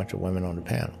was a whole bunch of women on the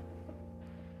panel.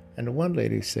 And the one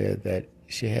lady said that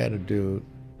she had a dude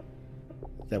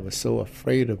that was so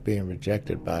afraid of being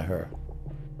rejected by her.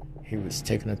 He was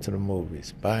taking her to the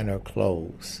movies, buying her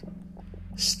clothes,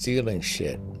 stealing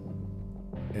shit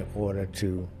in order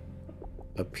to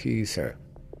appease her.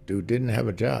 Dude didn't have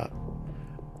a job,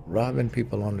 robbing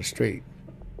people on the street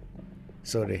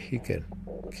so that he could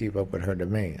keep up with her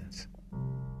demands.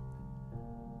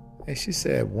 And she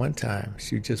said one time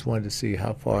she just wanted to see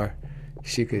how far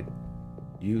she could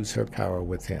use her power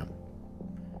with him.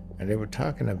 And they were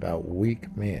talking about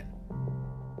weak men.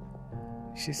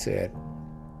 She said,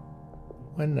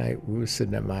 one night we were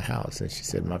sitting at my house and she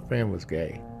said, my friend was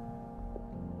gay.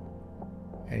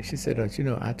 And she said, don't you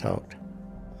know, I talked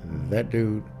that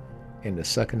dude into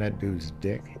sucking that dude's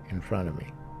dick in front of me.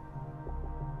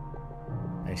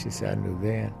 And she said, I knew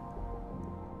then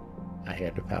I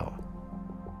had the power.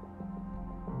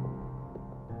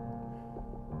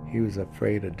 He was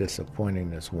afraid of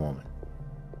disappointing this woman.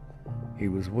 He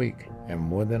was weak, and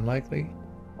more than likely,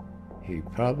 he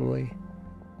probably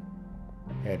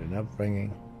had an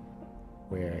upbringing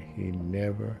where he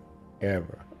never,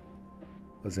 ever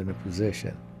was in a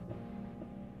position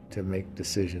to make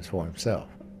decisions for himself.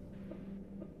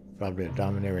 Probably a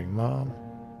domineering mom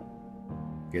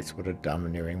gets with a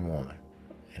domineering woman,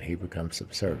 and he becomes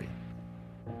subservient.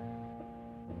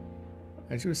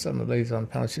 And she was telling the ladies on the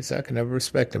panel, she said, I could never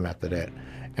respect him after that.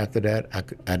 After that,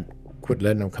 I quit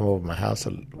letting him come over my house.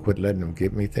 I quit letting him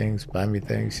give me things, buy me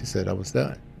things. She said I was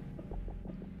done.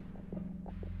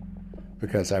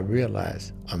 Because I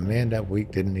realized a man that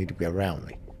weak didn't need to be around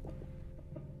me.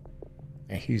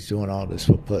 And he's doing all this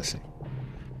for pussy.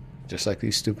 Just like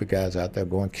these stupid guys out there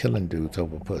going killing dudes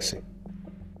over pussy.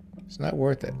 It's not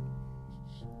worth it.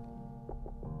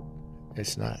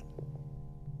 It's not.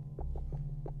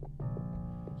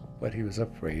 But he was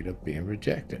afraid of being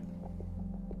rejected.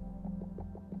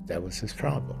 That was his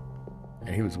problem.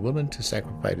 And he was willing to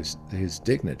sacrifice his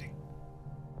dignity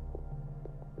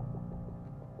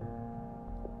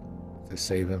to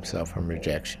save himself from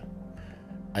rejection.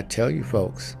 I tell you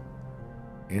folks,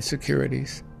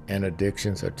 insecurities and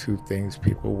addictions are two things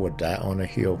people will die on a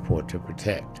hill for to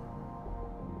protect.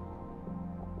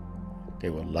 They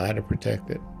will lie to protect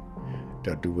it.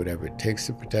 They'll do whatever it takes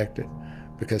to protect it.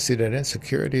 Because see, that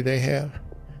insecurity they have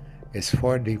is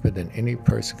far deeper than any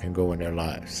person can go in their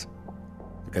lives.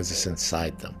 Because it's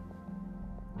inside them.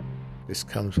 This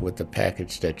comes with the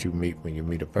package that you meet when you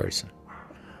meet a person.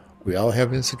 We all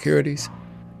have insecurities.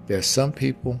 There are some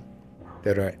people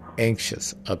that are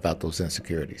anxious about those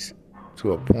insecurities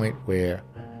to a point where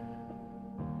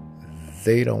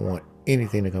they don't want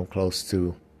anything to come close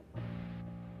to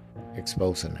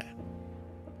exposing that.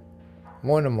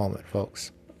 More in a moment,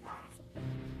 folks.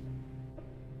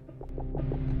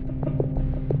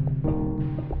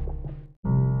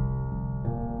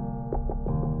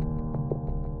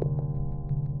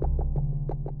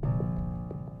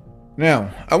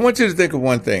 Now, I want you to think of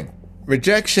one thing.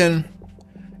 Rejection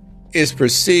is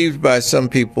perceived by some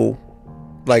people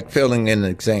like failing an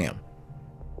exam.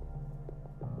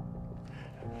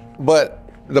 But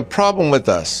the problem with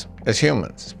us as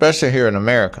humans, especially here in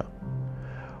America,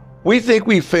 we think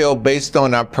we fail based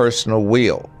on our personal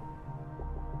will.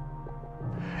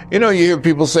 You know, you hear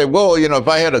people say, well, you know, if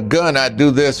I had a gun, I'd do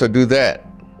this or do that.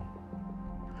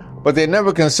 But they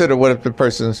never consider what if the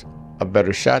person's a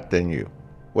better shot than you?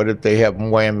 What if they have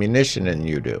more ammunition than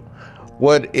you do?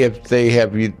 What if they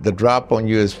have the drop on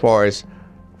you as far as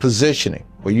positioning,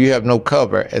 where you have no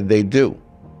cover and they do?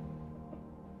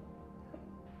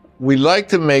 We like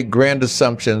to make grand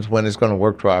assumptions when it's going to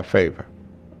work to our favor.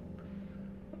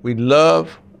 We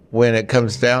love when it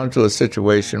comes down to a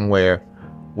situation where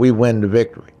we win the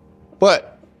victory.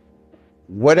 But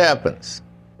what happens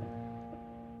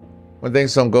when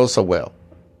things don't go so well?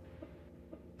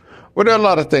 Well, there are a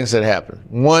lot of things that happen.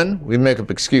 One, we make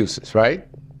up excuses, right?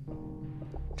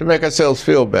 To make ourselves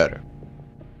feel better.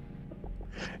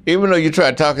 Even though you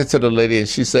tried talking to the lady and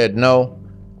she said no,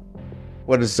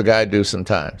 what does the guy do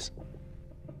sometimes?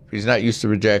 He's not used to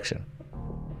rejection.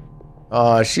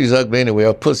 Oh, she's ugly anyway.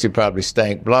 Her pussy probably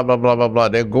stank. Blah, blah, blah, blah, blah.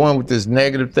 They're going with this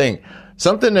negative thing.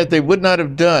 Something that they would not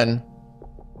have done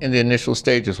in the initial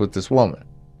stages with this woman.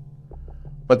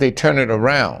 But they turn it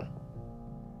around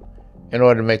in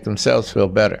order to make themselves feel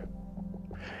better.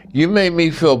 You made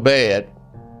me feel bad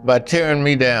by tearing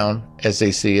me down, as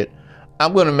they see it.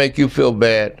 I'm going to make you feel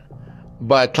bad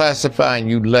by classifying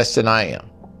you less than I am.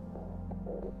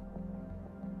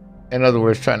 In other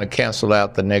words, trying to cancel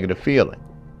out the negative feeling.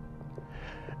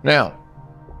 Now,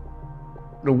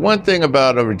 the one thing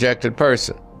about a rejected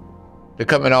person, they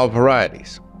come in all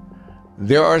varieties.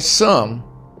 There are some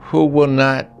who will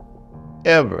not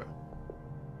ever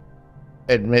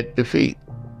admit defeat.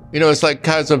 You know, it's like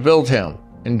Kaiser Wilhelm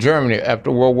in Germany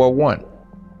after World War I.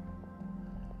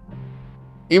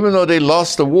 Even though they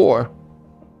lost the war,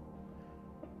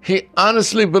 he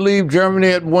honestly believed Germany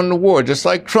had won the war, just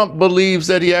like Trump believes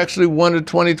that he actually won the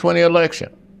 2020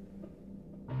 election.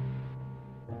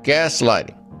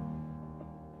 Gaslighting.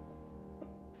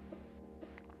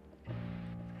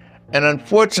 And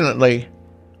unfortunately,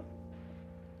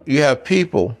 you have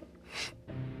people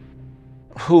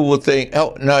who will think,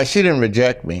 oh, no, she didn't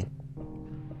reject me.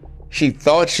 She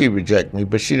thought she rejected me,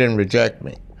 but she didn't reject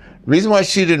me. The reason why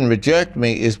she didn't reject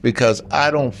me is because I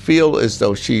don't feel as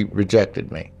though she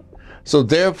rejected me. So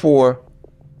therefore,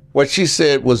 what she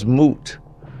said was moot.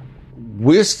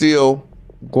 We're still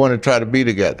going to try to be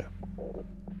together.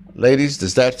 Ladies,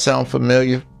 does that sound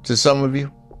familiar to some of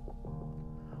you?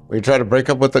 When you try to break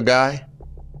up with a guy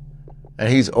and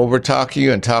he's over talking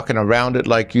you and talking around it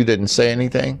like you didn't say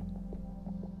anything?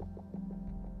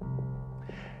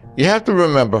 You have to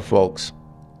remember, folks,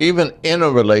 even in a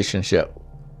relationship,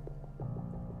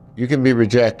 you can be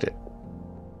rejected.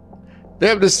 They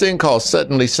have this thing called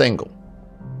suddenly single,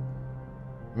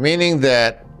 meaning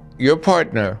that your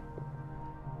partner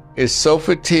is so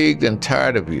fatigued and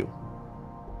tired of you,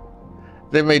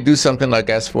 they may do something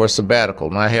like ask for a sabbatical.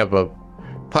 And I have a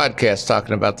podcast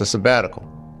talking about the sabbatical.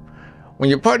 When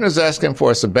your partner is asking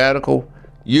for a sabbatical,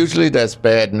 usually that's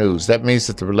bad news. That means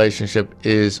that the relationship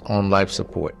is on life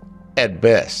support at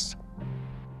best.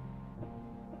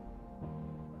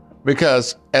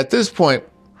 Because at this point,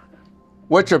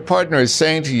 what your partner is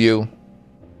saying to you,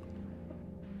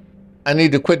 I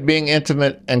need to quit being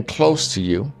intimate and close to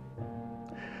you.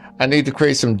 I need to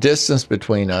create some distance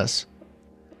between us.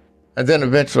 And then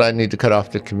eventually I need to cut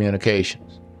off the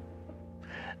communications.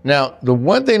 Now, the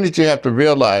one thing that you have to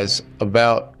realize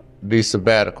about these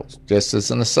sabbaticals, just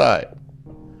as an aside,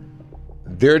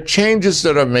 there are changes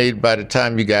that are made by the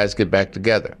time you guys get back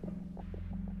together.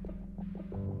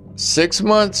 6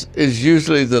 months is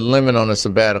usually the limit on a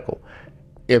sabbatical.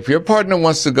 If your partner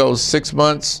wants to go 6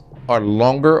 months or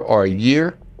longer or a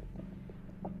year,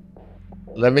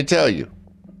 let me tell you,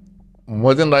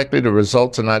 more than likely the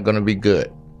results are not going to be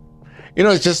good. You know,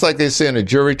 it's just like they say in a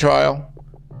jury trial.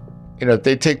 You know, if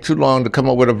they take too long to come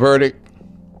up with a verdict,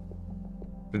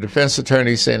 the defense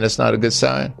attorney is saying that's not a good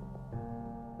sign.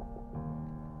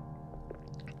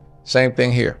 Same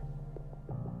thing here.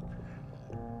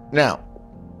 Now,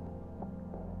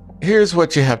 here's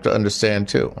what you have to understand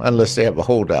too, unless they have a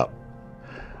holdout.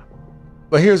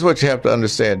 But here's what you have to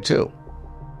understand too.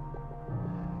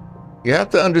 You have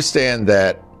to understand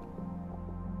that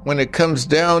when it comes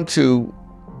down to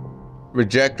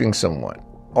rejecting someone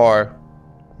or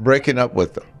breaking up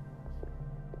with them,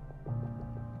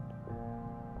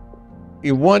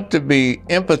 you want to be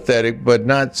empathetic, but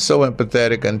not so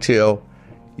empathetic until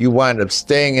you wind up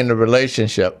staying in the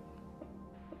relationship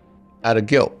out of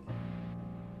guilt,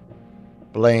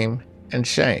 blame, and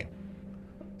shame.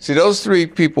 See, those three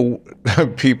people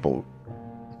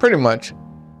pretty much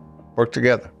work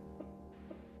together.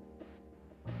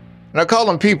 And I call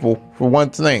them people for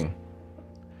one thing.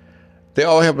 They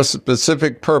all have a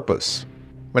specific purpose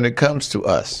when it comes to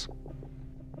us.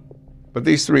 But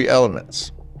these three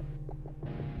elements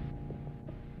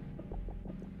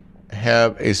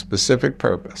have a specific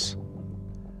purpose.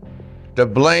 The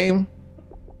blame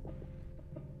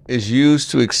is used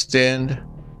to extend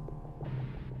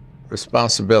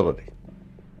responsibility.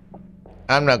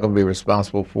 I'm not going to be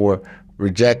responsible for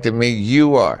rejecting me.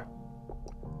 You are.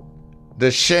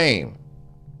 The shame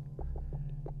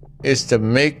is to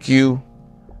make you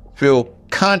feel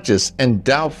conscious and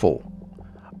doubtful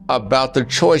about the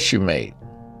choice you made.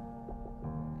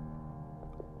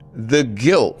 The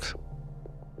guilt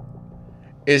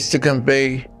is to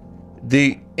convey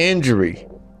the injury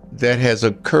that has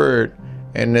occurred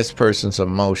in this person's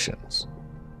emotions.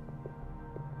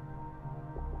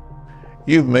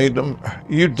 You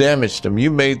damaged them, you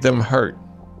made them hurt.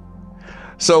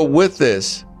 So with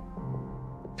this,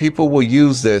 people will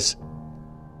use this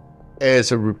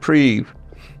as a reprieve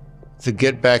to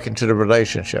get back into the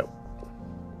relationship.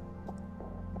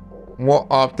 More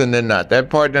often than not, that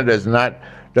partner doesn't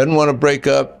want to break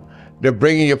up. They're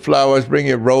bringing you flowers, bringing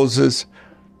you roses,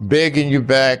 begging you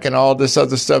back and all this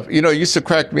other stuff. You know, it used to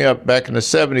crack me up back in the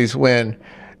 70s when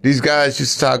these guys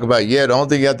used to talk about, the only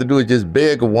thing you have to do is just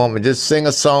beg a woman, just sing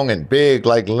a song and beg,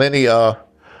 like Lenny,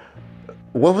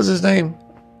 what was his name?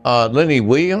 Lenny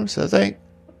Williams, I think.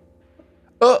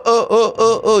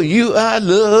 You, I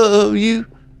love you.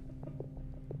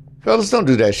 Fellas, don't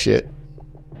do that shit.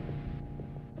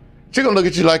 She's gonna look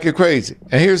at you like you're crazy.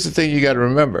 And here's the thing you gotta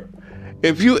remember.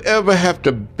 If you ever have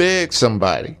to beg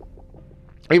somebody,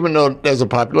 even though there's a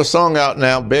popular song out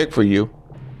now, Beg For You,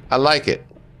 I like it.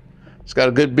 It's got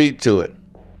a good beat to it.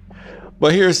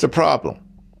 But here's the problem.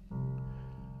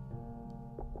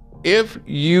 If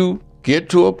you get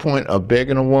to a point of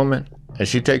begging a woman and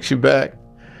she takes you back,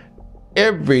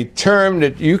 every term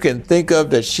that you can think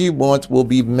of that she wants will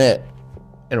be met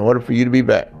in order for you to be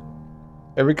back.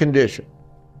 Every condition.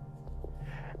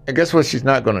 And guess what she's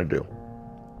not going to do?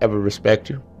 Ever respect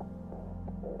you.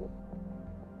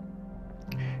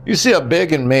 You see, a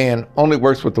begging man only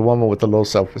works with the woman with a low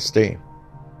self-esteem.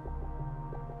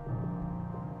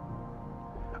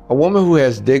 A woman who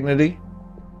has dignity,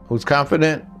 who's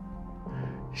confident,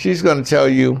 she's going to tell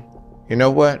you, you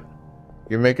know what?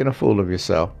 You're making a fool of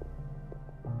yourself.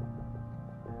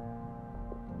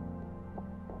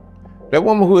 That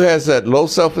woman who has that low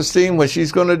self-esteem, what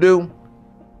she's going to do?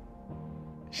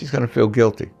 She's going to feel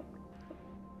guilty.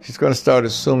 She's going to start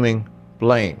assuming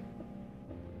blame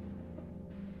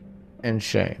and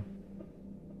shame.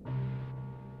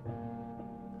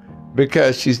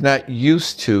 because she's not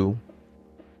used to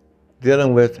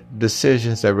dealing with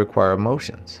decisions that require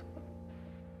emotions.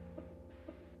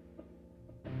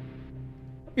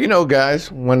 You know,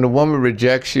 guys, when the woman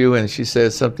rejects you and she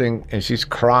says something and she's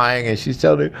crying and she's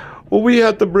telling you, well, we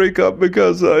have to break up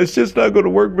because it's just not going to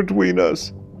work between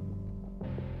us.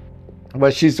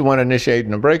 But she's the one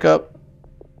initiating the breakup.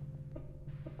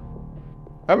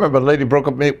 I remember a lady broke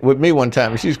up with me one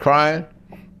time and she's crying.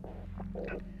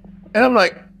 And I'm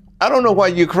like, I don't know why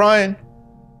you're crying.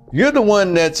 You're the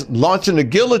one that's launching the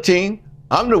guillotine.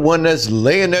 I'm the one that's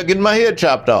laying there getting my head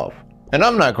chopped off. And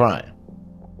I'm not crying.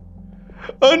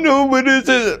 I know, but it's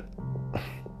it.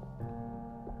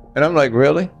 And I'm like,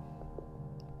 really?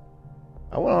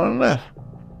 I went on and left.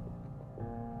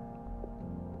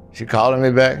 She calling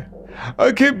me back.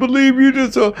 I can't believe you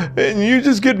just, and you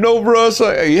just getting over us.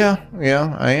 Yeah,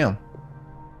 I am.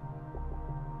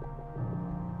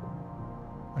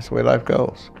 That's the way life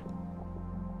goes.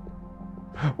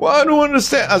 Well, I don't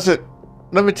understand. I said,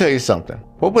 let me tell you something.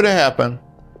 What would have happened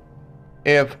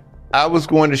if I was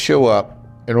going to show up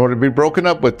in order to be broken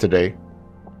up with today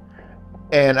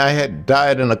and I had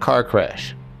died in a car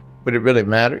crash? Would it really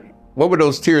matter? What would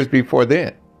those tears be for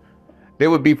then? They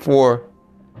would be for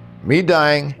me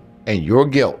dying and your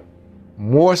guilt.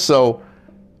 More so,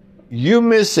 you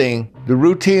missing the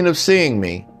routine of seeing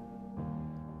me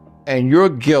and your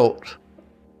guilt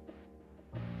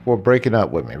for breaking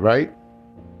up with me, right?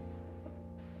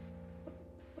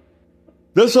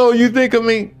 That's all you think of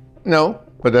me? No,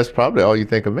 but that's probably all you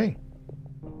think of me.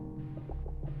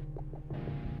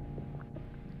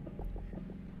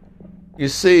 You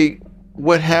see,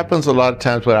 what happens a lot of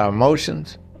times with our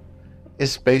emotions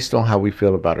is based on how we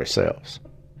feel about ourselves.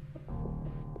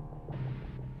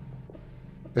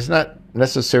 It's not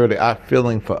necessarily our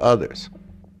feeling for others.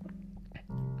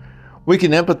 We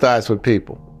can empathize with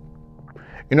people.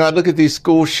 You know, I look at these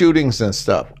school shootings and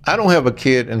stuff. I don't have a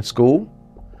kid in school,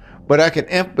 but I can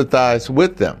empathize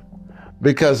with them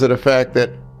because of the fact that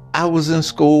I was in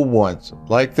school once,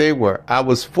 like they were. I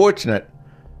was fortunate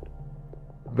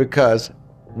because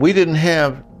we didn't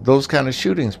have those kind of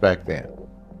shootings back then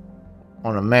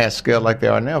on a mass scale like they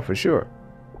are now, for sure.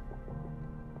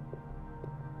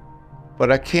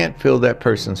 But I can't feel that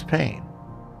person's pain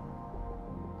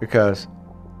because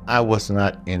I was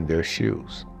not in their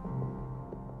shoes.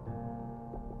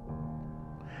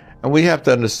 And we have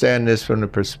to understand this from the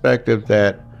perspective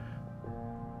that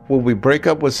when we break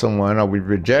up with someone or we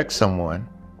reject someone,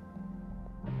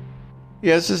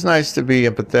 yes, it's nice to be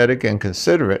empathetic and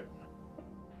considerate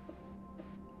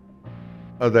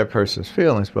of that person's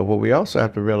feelings, but what we also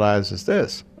have to realize is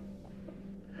this.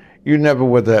 You never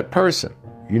were that person.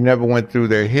 You never went through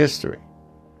their history.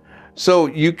 So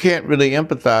you can't really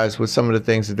empathize with some of the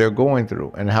things that they're going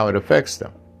through and how it affects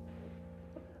them.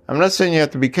 I'm not saying you have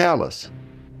to be callous,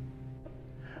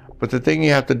 but the thing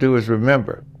you have to do is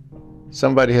remember,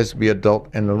 somebody has to be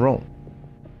adult in the room.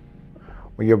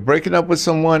 When you're breaking up with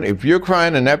someone, if you're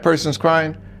crying and that person's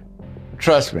crying,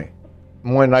 trust me,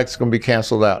 more than likely it's going to be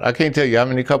canceled out. I can't tell you how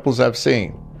many couples I've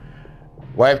seen.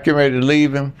 Wife getting ready to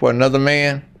leave him for another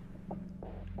man.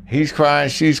 He's crying,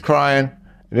 she's crying,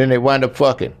 and then they wind up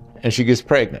fucking, and she gets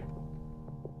pregnant.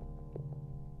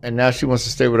 And now she wants to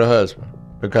stay with her husband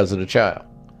because of the child.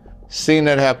 Seen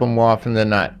that happen more often than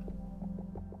not.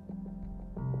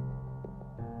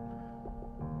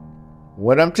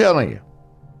 What I'm telling you,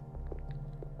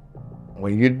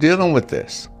 when you're dealing with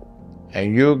this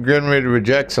and you're getting ready to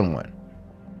reject someone,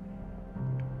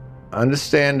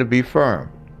 understand to be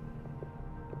firm.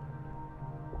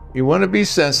 You want to be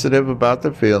sensitive about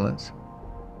the feelings,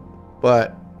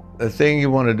 but the thing you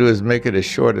want to do is make it as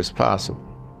short as possible.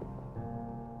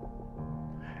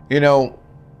 You know,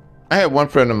 I had one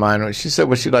friend of mine, she said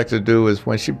what she likes to do is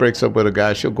when she breaks up with a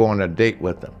guy, she'll go on a date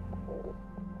with him.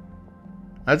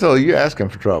 I told her, you're asking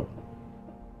for trouble.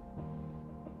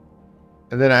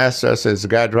 And then I asked her, I said, is the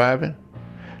guy driving?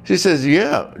 She says,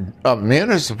 yeah,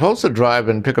 men are supposed to drive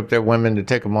and pick up their women to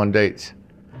take them on dates.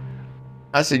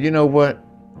 I said, you know what?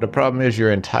 The problem is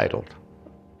you're entitled.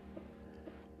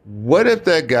 What if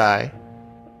that guy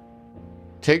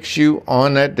takes you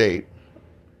on that date?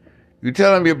 You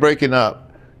tell him you're breaking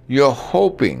up. You're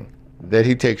hoping that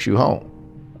he takes you home.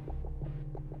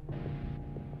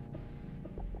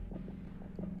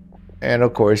 And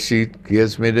of course, she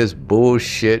gives me this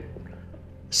bullshit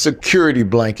security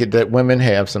blanket that women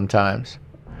have sometimes.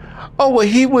 Oh, well,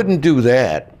 he wouldn't do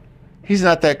that. He's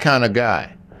not that kind of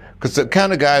guy. Because the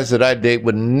kind of guys that I date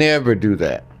would never do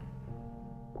that.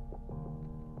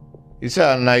 You see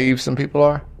how naive some people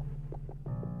are?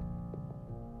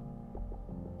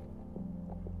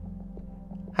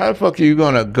 How the fuck are you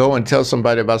going to go and tell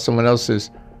somebody about someone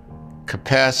else's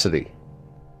capacity,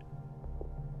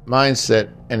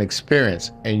 mindset, and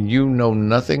experience, and you know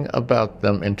nothing about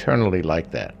them internally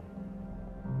like that?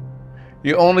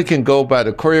 You only can go by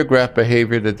the choreographed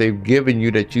behavior that they've given you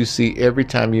that you see every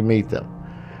time you meet them.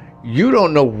 You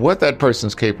don't know what that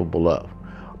person's capable of.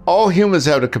 All humans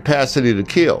have the capacity to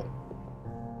kill.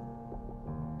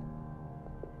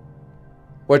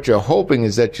 What you're hoping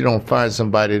is that you don't find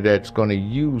somebody that's going to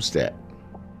use that.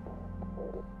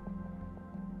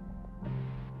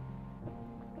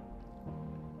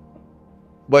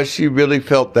 But she really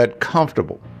felt that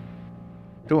comfortable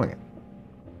doing it.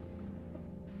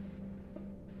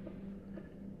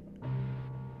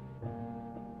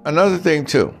 Another thing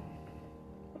too,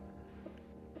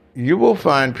 you will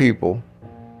find people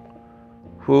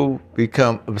who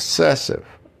become obsessive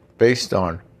based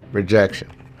on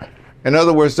rejection. In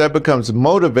other words, that becomes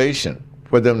motivation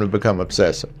for them to become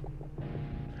obsessive.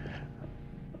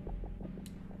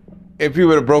 If you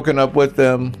would have broken up with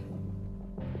them,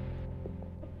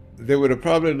 they would have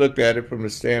probably looked at it from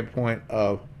the standpoint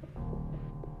of,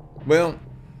 well,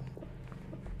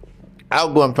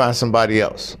 I'll go and find somebody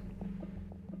else.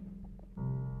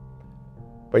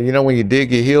 But you know, when you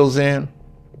dig your heels in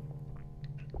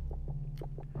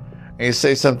and you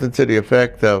say something to the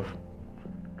effect of,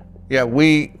 yeah,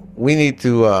 we need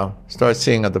to start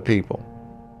seeing other people.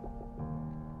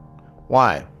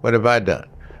 Why? What have I done?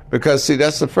 Because, see,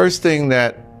 that's the first thing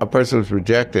that a person who's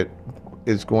rejected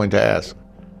is going to ask.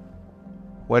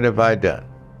 What have I done?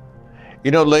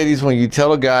 You know, ladies, when you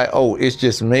tell a guy, oh, it's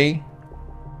just me,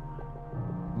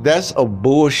 that's a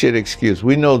bullshit excuse.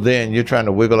 We know then you're trying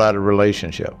to wiggle out of a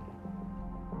relationship.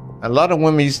 A lot of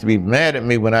women used to be mad at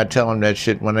me when I tell them that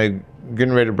shit when they're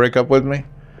getting ready to break up with me.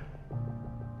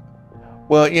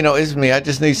 Well, you know, it's me. I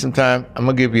just need some time. I'm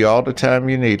going to give you all the time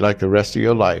you need, like the rest of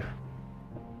your life.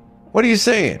 What are you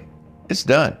saying? It's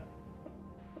done.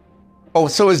 Oh,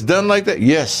 so it's done like that?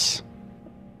 Yes.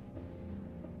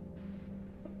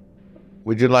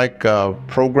 Would you like a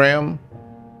program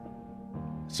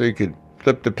so you could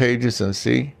flip the pages and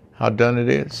see how done it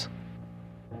is?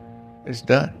 It's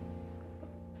done.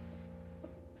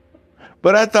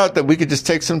 But I thought that we could just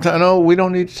take some time. No, we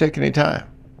don't need to take any time.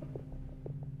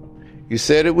 You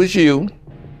said it was you.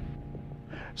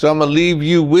 So I'm going to leave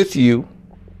you with you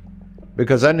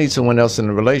because I need someone else in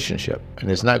the relationship,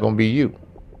 and it's not going to be you.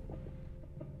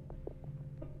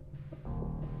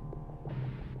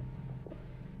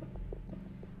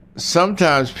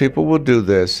 Sometimes people will do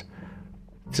this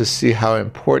to see how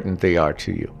important they are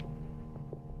to you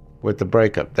with the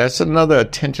breakup. That's another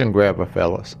attention grabber,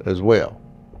 fellas, as well.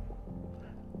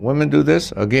 Women do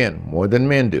this, again, more than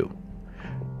men do.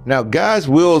 Now, guys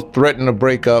will threaten to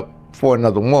break up for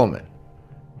another woman.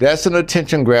 That's an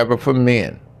attention grabber for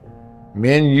men.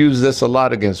 Men use this a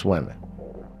lot against women.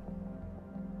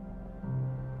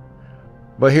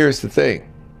 But here's the thing.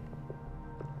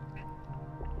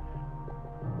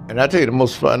 And I tell you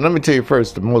let me tell you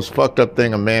first, the most fucked up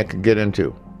thing a man can get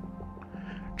into.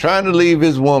 Trying to leave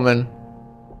his woman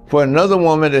for another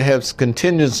woman that has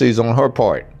contingencies on her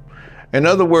part. In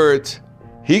other words,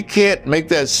 he can't make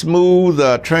that smooth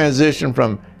transition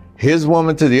from his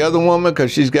woman to the other woman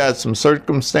because she's got some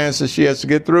circumstances she has to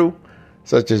get through,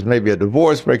 such as maybe a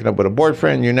divorce, breaking up with a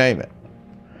boyfriend, you name it.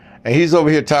 And he's over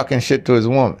here talking shit to his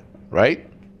woman, right?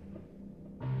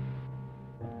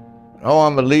 Oh,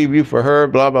 I'm going to leave you for her,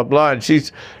 blah, blah, blah. And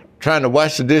she's trying to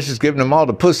wash the dishes, giving him all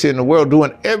the pussy in the world,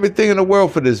 doing everything in the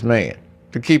world for this man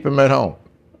to keep him at home.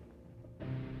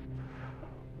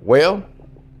 Well,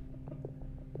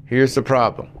 here's the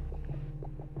problem.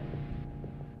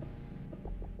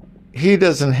 He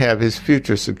doesn't have his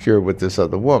future secure with this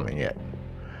other woman yet.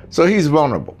 So he's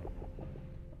vulnerable.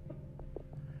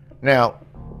 Now,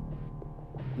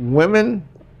 women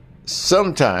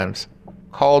sometimes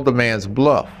call the man's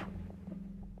bluff.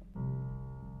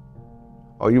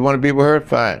 Oh, you want to be with her?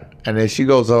 Fine. And then she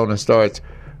goes on and starts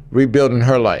rebuilding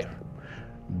her life.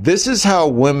 This is how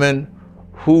women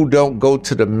who don't go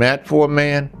to the mat for a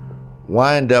man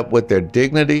wind up with their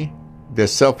dignity, their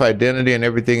self-identity, and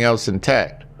everything else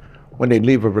intact when they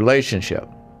leave a relationship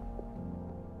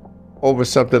over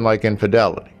something like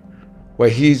infidelity, where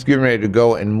he's getting ready to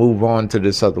go and move on to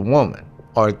this other woman,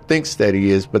 or thinks that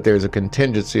he is, but there's a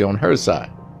contingency on her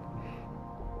side.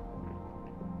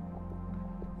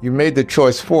 You made the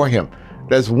choice for him.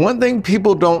 There's one thing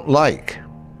people don't like.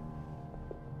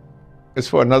 It's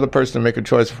for another person to make a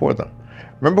choice for them.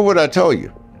 Remember what I told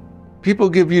you. People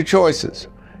give you choices.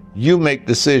 You make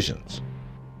decisions.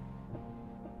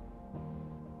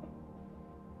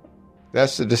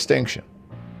 That's the distinction.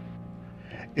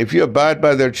 If you abide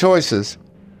by their choices,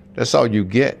 that's all you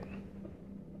get.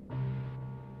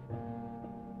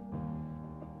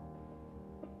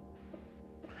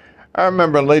 I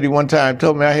remember a lady one time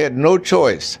told me I had no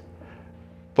choice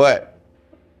but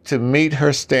to meet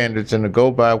her standards and to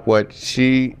go by what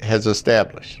she has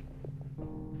established.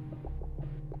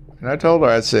 And I told her,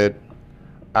 I said,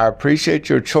 I appreciate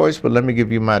your choice, but let me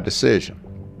give you my decision.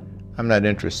 I'm not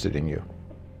interested in you.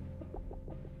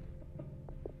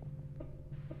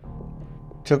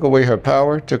 Took away her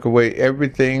power, took away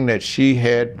everything that she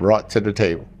had brought to the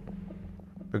table.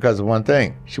 Because of one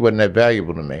thing, she wasn't that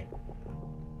valuable to me.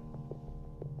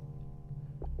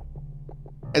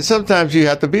 And sometimes you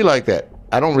have to be like that.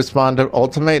 I don't respond to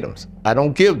ultimatums. I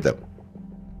don't give them.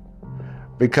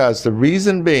 Because the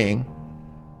reason being,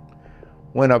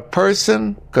 when a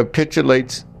person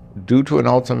capitulates due to an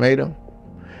ultimatum,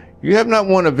 you have not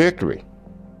won a victory.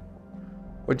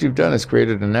 What you've done is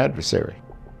created an adversary.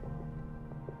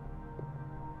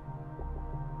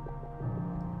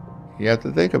 You have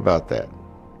to think about that.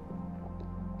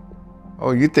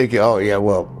 Oh, you think, oh yeah,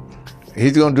 well,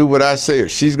 he's going to do what I say, or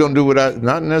she's going to do what I...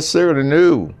 Not necessarily,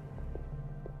 no.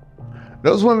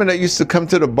 Those women that used to come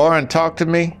to the bar and talk to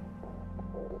me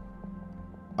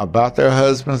about their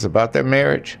husbands, about their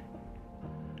marriage,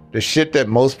 the shit that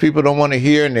most people don't want to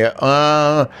hear, and they're,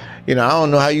 I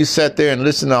don't know how you sat there and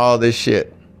listened to all this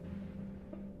shit.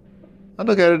 I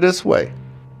look at it this way.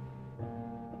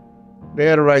 They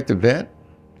had a right to vent.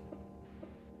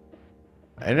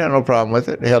 I didn't have no problem with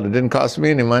it. Hell, it didn't cost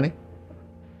me any money.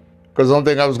 Because the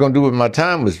only thing I was going to do with my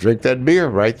time was drink that beer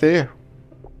right there.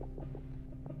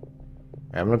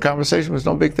 Having a conversation was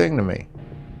no big thing to me.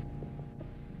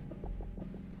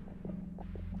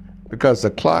 Because the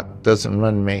clock doesn't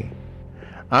run me.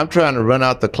 I'm trying to run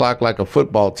out the clock like a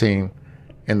football team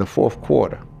in the fourth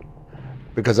quarter.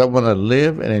 Because I want to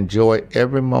live and enjoy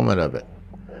every moment of it.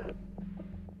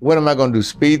 What am I going to do?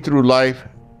 Speed through life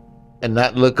and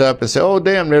not look up and say, oh,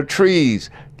 damn, there are trees.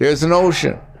 There's an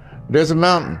ocean. There's a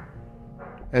mountain.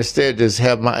 Instead, just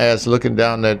have my ass looking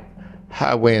down that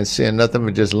highway and seeing nothing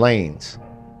but just lanes.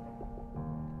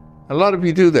 A lot of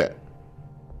you do that.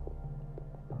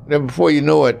 Then before you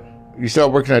know it, you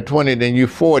start working at 20, then you're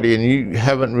 40, and you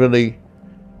haven't really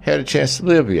had a chance to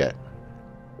live yet.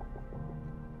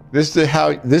 This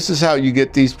is how you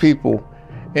get these people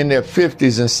in their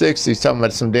 50s and 60s talking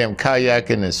about some damn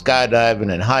kayaking and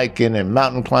skydiving and hiking and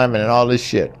mountain climbing and all this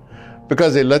shit.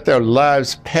 Because they let their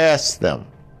lives pass them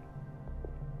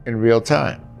in real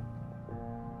time.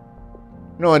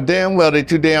 Knowing damn well they're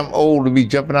too damn old to be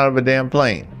jumping out of a damn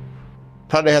plane.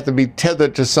 Probably have to be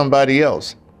tethered to somebody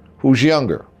else who's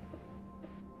younger.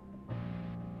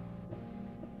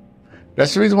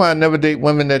 That's the reason why I never date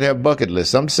women that have bucket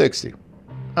lists. I'm 60.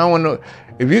 I don't want to know.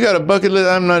 If you got a bucket list,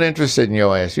 I'm not interested in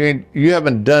your ass. You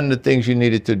haven't done the things you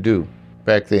needed to do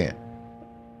back then.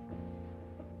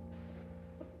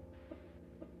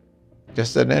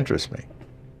 Just doesn't interest me.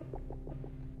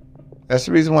 That's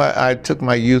the reason why I took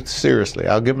my youth seriously.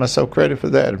 I'll give myself credit for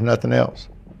that, if nothing else.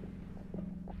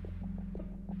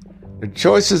 The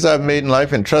choices I've made in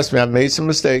life, and trust me, I've made some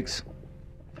mistakes,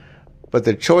 but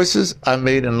the choices I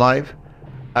made in life,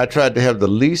 I tried to have the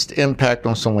least impact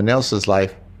on someone else's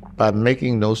life by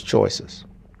making those choices.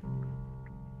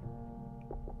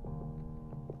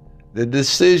 The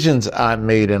decisions I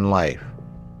made in life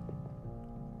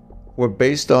were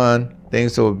based on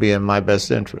things that would be in my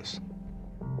best interest.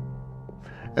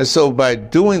 And so by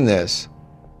doing this,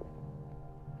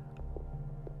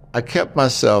 I kept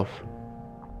myself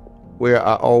where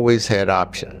I always had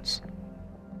options.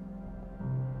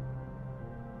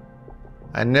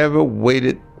 I never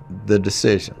waited the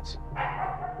decisions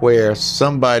where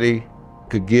somebody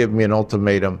could give me an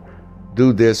ultimatum,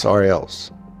 do this or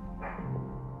else.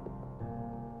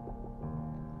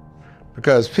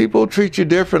 Because people treat you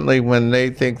differently when they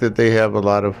think that they have a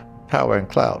lot of power and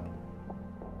clout.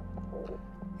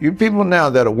 You people now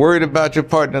that are worried about your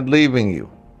partner leaving you,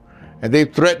 and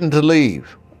they've threatened to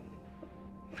leave.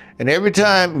 And every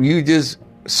time you just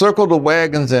circle the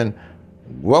wagons and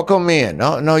welcome in.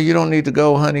 No, you don't need to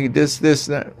go, honey. This,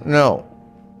 that. No.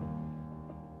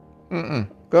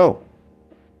 Go.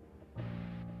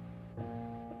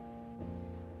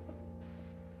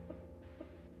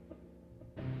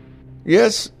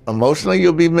 Yes, emotionally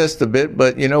you'll be missed a bit,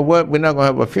 but you know what? We're not going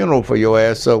to have a funeral for your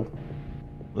ass, so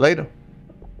later.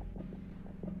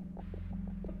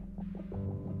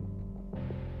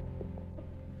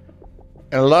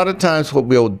 And a lot of times what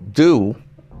we'll do,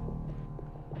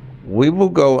 we will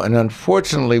go, and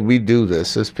unfortunately we do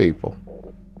this as people.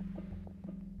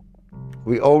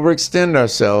 We overextend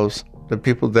ourselves to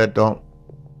people that don't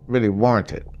really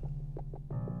warranted.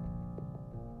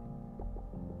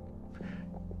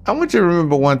 I want you to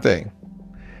remember one thing.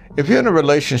 If you're in a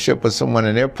relationship with someone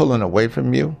and they're pulling away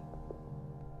from you,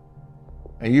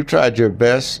 and you tried your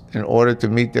best in order to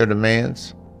meet their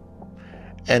demands,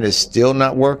 and it's still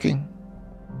not working,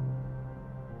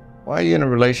 why are you in a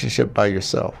relationship by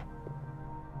yourself?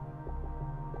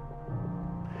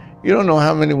 You don't know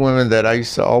how many women that I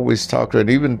used to always talk to, and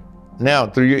even now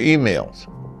through your emails,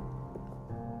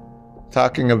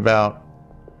 talking about,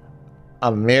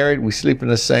 I'm married, we sleep in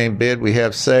the same bed, we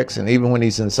have sex, and even when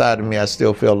he's inside of me, I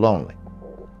still feel lonely.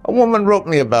 A woman wrote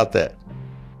me about that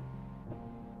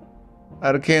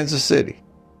out of Kansas City.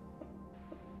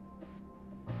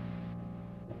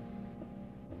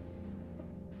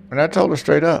 And I told her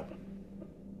straight up,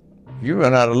 you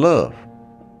run out of love.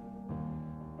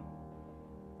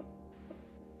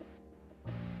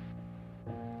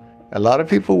 A lot of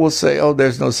people will say, oh,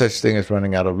 there's no such thing as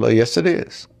running out of love. Yes, it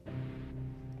is.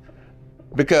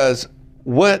 Because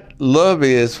what love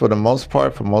is, for the most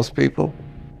part, for most people,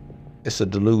 it's a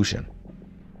delusion.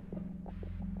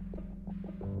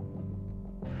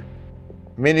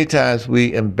 Many times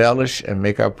we embellish and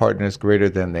make our partners greater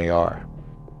than they are.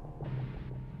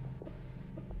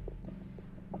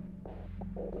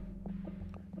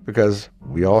 Because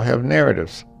we all have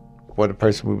narratives for the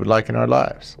person we would like in our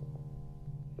lives.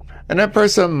 And that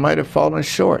person might have fallen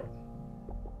short.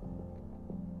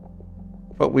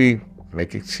 But we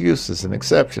make excuses and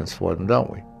exceptions for them, don't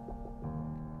we?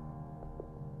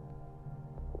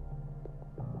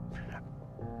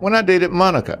 When I dated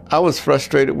Monica, I was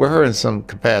frustrated with her in some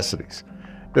capacities.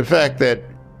 The fact that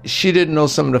she didn't know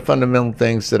some of the fundamental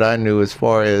things that I knew as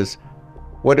far as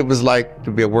what it was like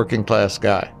to be a working class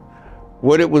guy,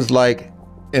 what it was like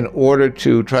in order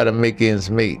to try to make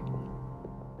ends meet.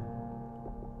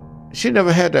 She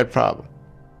never had that problem.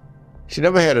 She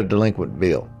never had a delinquent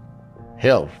bill.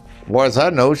 Hell, as far as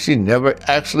I know, she never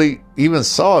actually even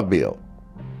saw a bill.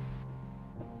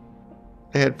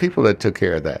 They had people that took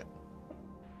care of that.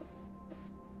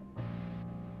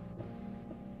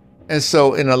 And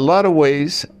so in a lot of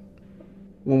ways,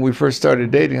 when we first started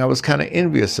dating, I was kind of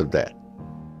envious of that.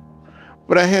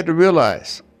 But I had to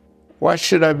realize, why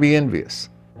should I be envious?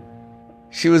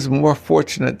 She was more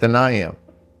fortunate than I am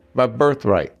by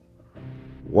birthright.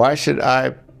 Why should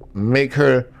I make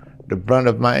her the brunt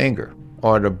of my anger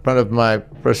or the brunt of my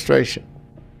frustration?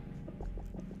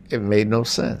 It made no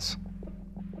sense.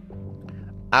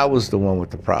 I was the one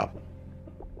with the problem,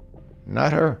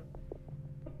 not her.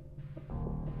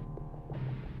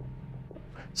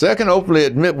 So I can openly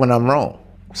admit when I'm wrong.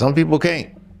 Some people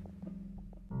can't.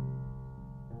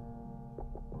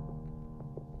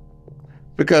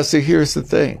 Because, see, here's the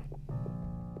thing.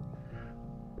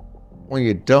 When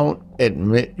you don't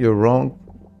admit you're wrong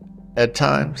at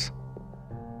times,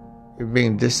 you're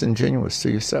being disingenuous to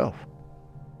yourself.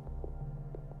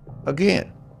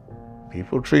 Again,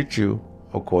 people treat you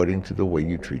according to the way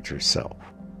you treat yourself.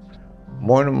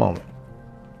 More in a moment.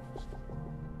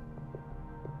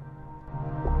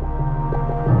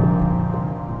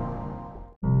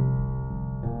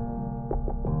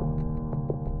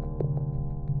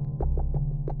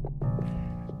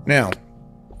 Now,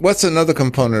 what's another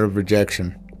component of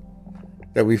rejection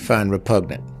that we find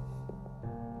repugnant?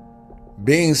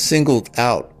 Being singled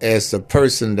out as the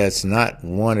person that's not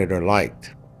wanted or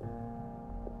liked.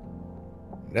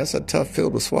 That's a tough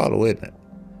pill to swallow, isn't it?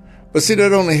 But see,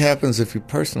 that only happens if you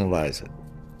personalize it.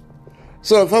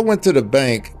 So if I went to the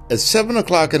bank at 7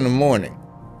 o'clock in the morning,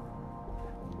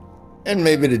 and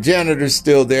maybe the janitor's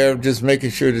still there, just making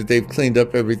sure that they've cleaned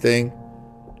up everything,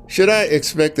 should I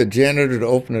expect the janitor to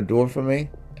open the door for me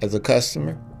as a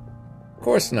customer? Of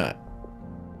course not.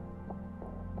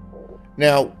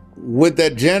 Now, would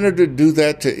that janitor do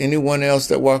that to anyone else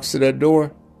that walks to that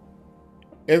door?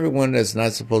 Everyone that's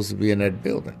not supposed to be in that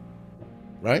building,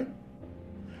 right?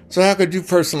 So how could you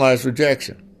personalize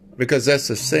rejection? Because that's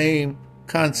the same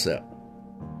concept.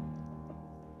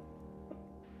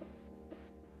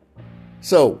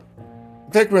 So,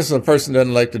 take for instance, a person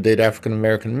doesn't like to date African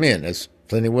American men. As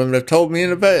plenty of women have told me in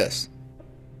the past.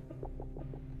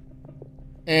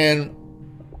 And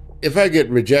if I get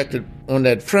rejected on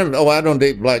that premise, oh, I don't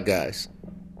date black guys.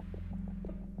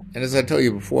 And as I told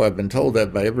you before, I've been told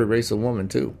that by every race of woman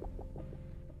too.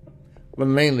 But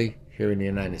mainly here in the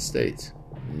United States.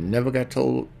 Never got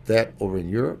told that over in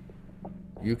Europe,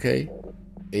 UK,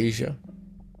 Asia,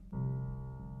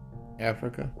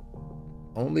 Africa.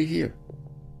 Only here.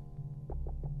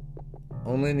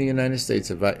 Only in the United States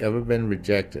have I ever been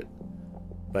rejected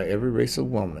by every race of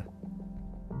woman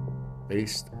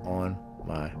based on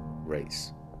my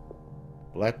race.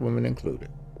 Black women included.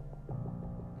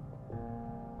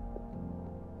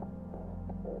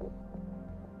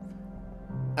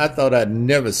 I thought I'd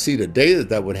never see the day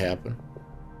that would happen.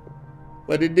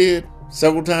 But it did,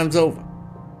 several times over.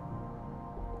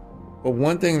 But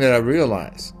one thing that I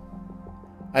realized,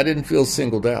 I didn't feel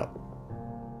singled out.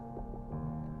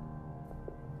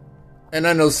 And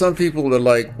I know some people are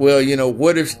like, well,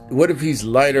 what if he's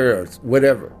lighter or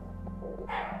whatever?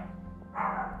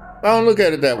 I don't look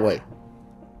at it that way.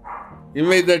 You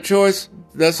made that choice,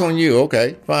 that's on you.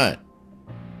 Okay, fine.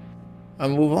 I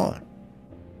move on.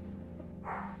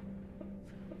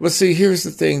 But see, here's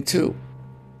the thing too.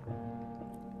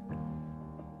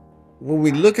 When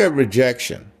we look at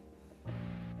rejection,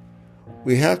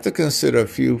 we have to consider a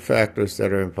few factors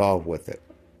that are involved with it.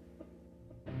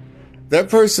 That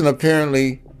person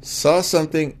apparently saw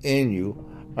something in you,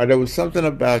 or there was something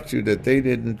about you that they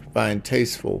didn't find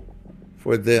tasteful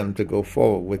for them to go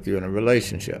forward with you in a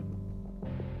relationship.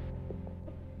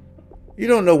 You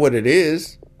don't know what it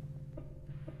is.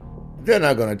 They're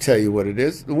not going to tell you what it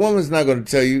is. The woman's not going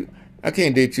to tell you, I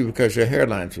can't date you because your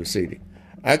hairline's receding.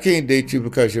 I can't date you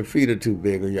because your feet are too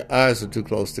big or your eyes are too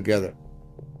close together.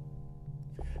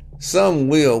 Some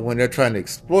will when they're trying to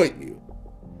exploit you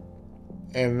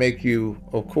and make you,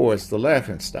 of course, the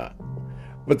laughingstock.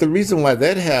 But the reason why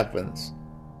that happens,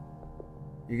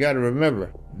 you got to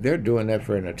remember, they're doing that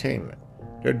for entertainment.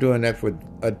 They're doing that for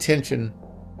attention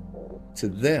to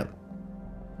them.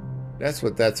 That's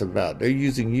what that's about. They're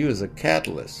using you as a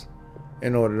catalyst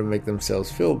in order to make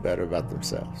themselves feel better about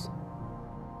themselves.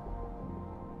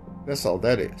 That's all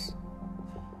that is.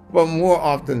 But more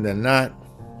often than not,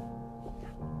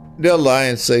 they'll lie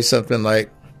and say something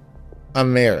like,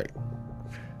 I'm married.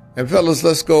 And fellas,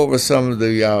 let's go over some of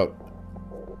the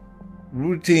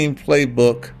routine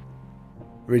playbook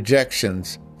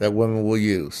rejections that women will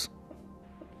use.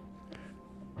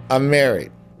 I'm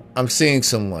married. I'm seeing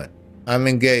someone. I'm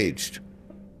engaged.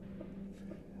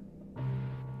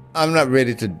 I'm not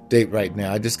ready to date right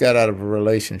now. I just got out of a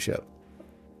relationship.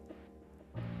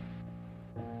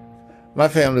 My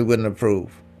family wouldn't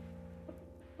approve.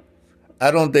 I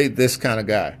don't date this kind of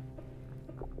guy.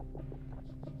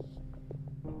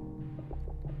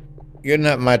 You're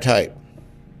not my type.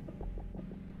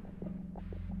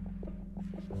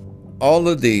 All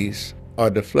of these are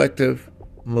deflective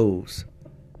moves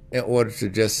in order to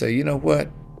just say, you know what?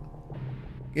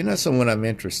 You're not someone I'm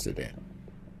interested in.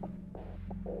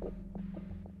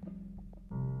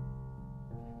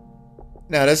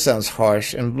 Now that sounds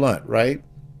harsh and blunt, right?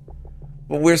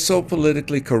 But we're so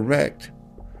politically correct.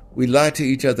 We lie to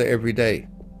each other every day.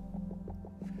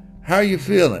 How are you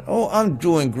feeling? Oh, I'm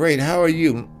doing great. How are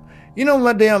you? You know,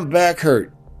 my damn back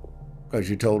hurt. Because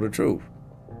you told the truth.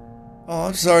 Oh,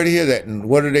 I'm sorry to hear that. And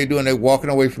what are they doing? They're walking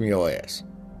away from your ass.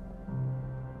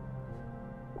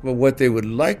 But what they would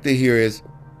like to hear is,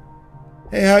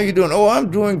 hey, how you doing? Oh,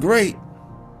 I'm doing great.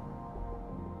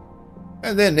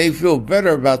 And then they feel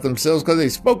better about themselves because they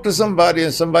spoke to somebody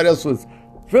and somebody else was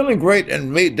feeling great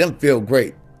and made them feel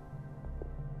great.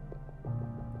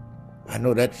 I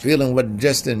know that feeling wasn't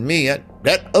just in me.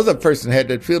 That other person had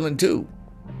that feeling too.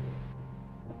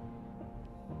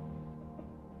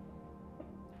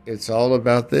 It's all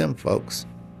about them, folks.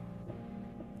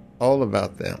 All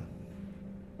about them.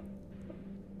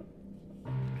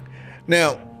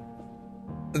 Now,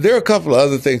 there are a couple of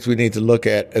other things we need to look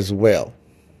at as well.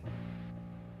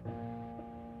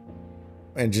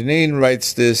 And Janine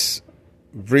writes this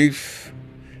brief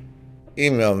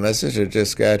email message I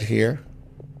just got here.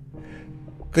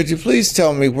 Could you please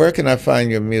tell me where can I find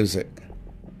your music?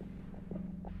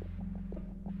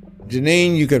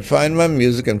 Janine, you can find my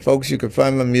music, and folks, you can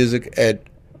find my music at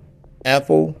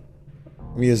Apple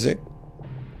Music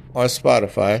or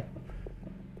Spotify.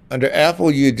 Under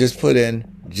Apple, you just put in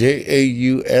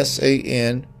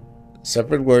JAUSAN,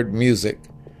 separate word, music,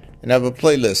 and have a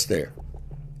playlist there.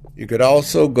 You could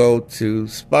also go to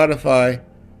Spotify,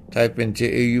 type in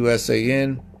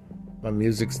JAUSAN, my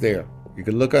music's there. You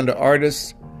can look under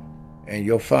artists, and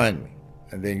you'll find me.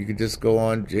 And then you can just go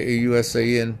on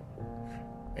JAUSAN,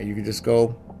 and you can just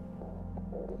go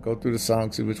through the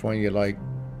songs, see which one you like.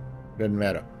 Doesn't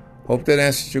matter. Hope that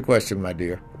answers your question, my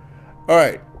dear. All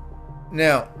right.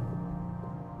 Now,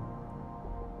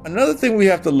 another thing we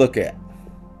have to look at.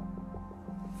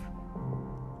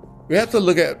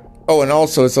 Oh, and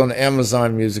also it's on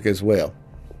Amazon Music as well.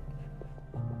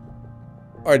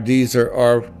 Our Deezer,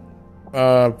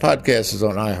 our podcast is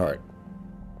on iHeart.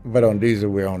 But on Deezer,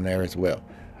 we're on there as well.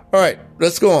 All right,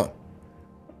 let's go on.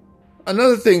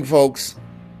 Another thing, folks,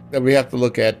 that we have to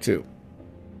look at too.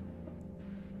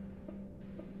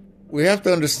 We have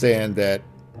to understand that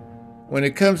when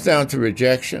it comes down to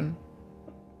rejection,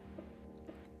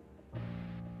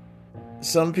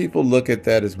 some people look at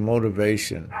that as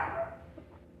motivation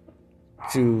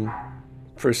to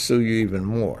pursue you even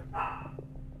more.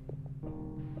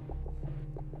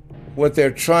 What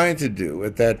they're trying to do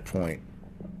at that point,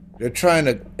 they're trying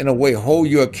to, in a way, hold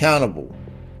you accountable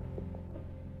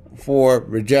for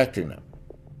rejecting them.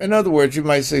 In other words, you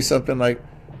might say something like,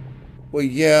 well,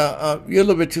 yeah, you're a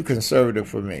little bit too conservative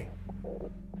for me.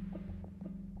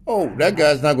 Oh, that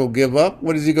guy's not going to give up.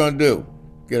 What is he going to do?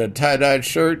 Get a tie-dyed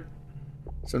shirt,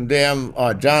 some damn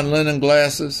John Lennon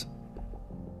glasses,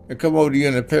 and come over to you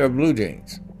in a pair of blue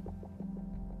jeans?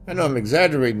 I know I'm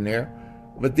exaggerating there,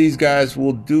 but these guys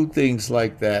will do things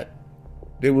like that.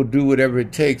 They will do whatever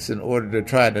it takes in order to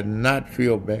try to not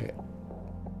feel bad.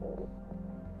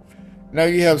 Now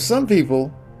you have some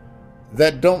people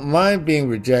that don't mind being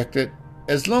rejected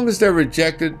as long as they're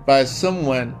rejected by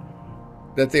someone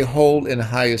that they hold in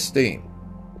high esteem.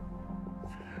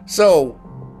 So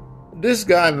this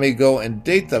guy may go and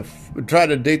try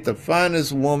to date the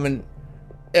finest woman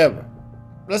ever.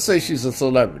 Let's say she's a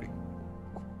celebrity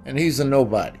and he's a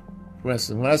nobody. For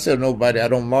instance, when I say nobody, I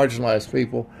don't marginalize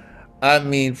people. I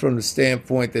mean from the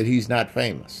standpoint that he's not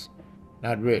famous,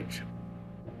 not rich.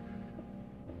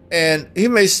 And he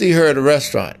may see her at a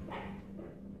restaurant.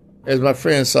 As my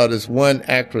friend saw this one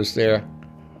actress there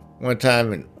one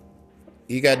time, and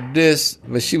he got this,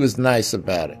 but she was nice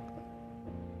about it.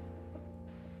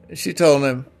 And she told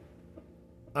him,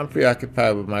 I'm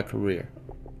preoccupied with my career.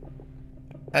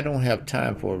 I don't have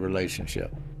time for a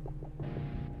relationship.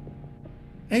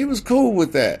 And he was cool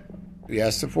with that. He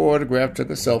asked her for an autograph, took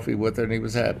a selfie with her, and he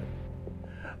was happy.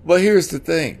 But here's the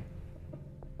thing.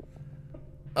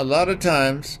 A lot of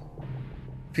times,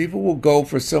 people will go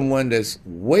for someone that's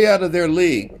way out of their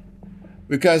league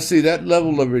because, see, that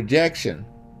level of rejection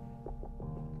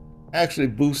actually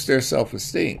boosts their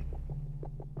self-esteem.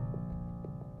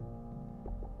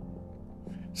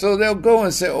 So they'll go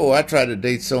and say, oh, I tried to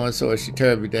date so-and-so and she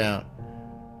turned me down,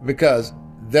 because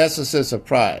that's a sense of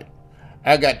pride.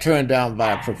 I got turned down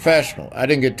by a professional. I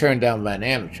didn't get turned down by an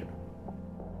amateur.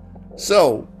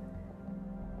 So,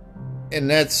 in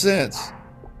that sense,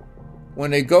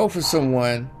 when they go for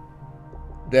someone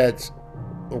that's,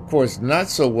 of course, not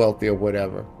so wealthy or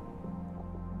whatever,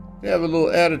 they have a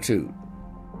little attitude.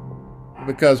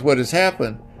 Because what has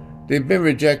happened, they've been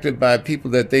rejected by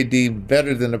people that they deem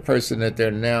better than the person that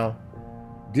they're now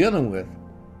dealing with.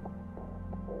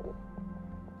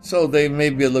 So they may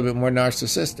be a little bit more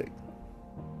narcissistic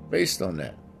based on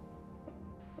that.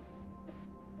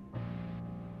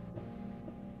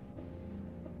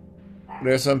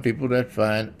 There are some people that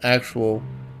find actual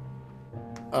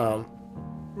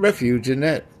refuge in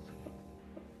that.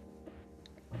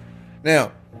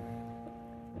 Now,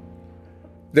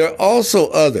 there are also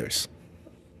others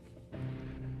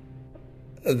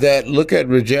that look at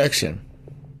rejection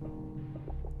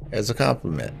as a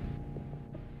compliment.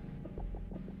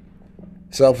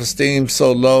 Self-esteem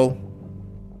so low,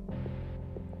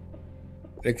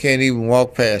 they can't even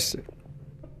walk past it.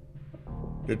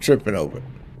 They're tripping over it.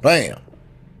 Bam.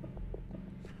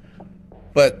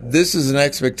 But this is an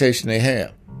expectation they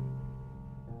have.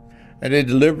 And they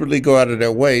deliberately go out of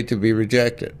their way to be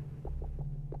rejected.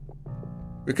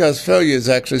 Because failure is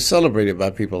actually celebrated by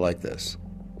people like this.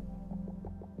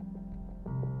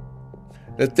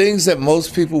 The things that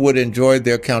most people would enjoy,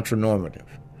 they're counternormative.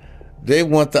 They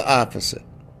want the opposite.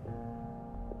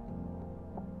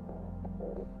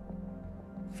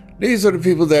 These are the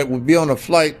people that would be on a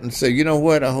flight and say, you know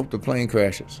what, I hope the plane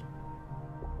crashes.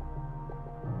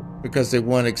 Because they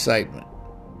want excitement.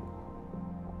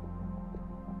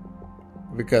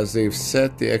 Because they've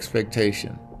set the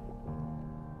expectation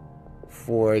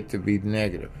for it to be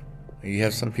negative. And you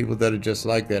have some people that are just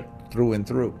like that through and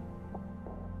through.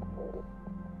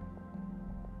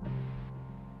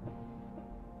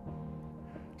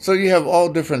 So you have all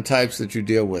different types that you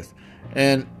deal with.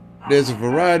 And there's a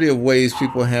variety of ways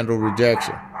people handle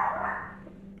rejection.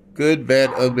 Good, bad,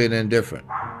 ugly, and indifferent.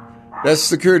 That's the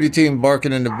security team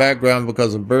barking in the background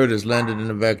because a bird has landed in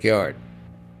the backyard.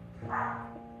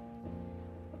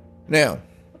 Now,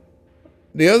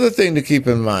 the other thing to keep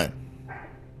in mind,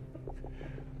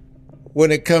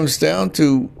 when it comes down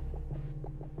to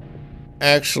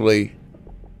actually,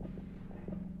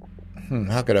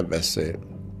 how could I best say it?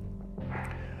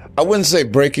 I wouldn't say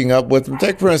breaking up with them.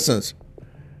 Take, for instance,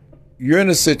 you're in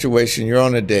a situation, you're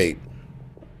on a date,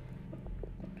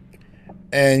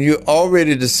 and you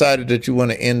already decided that you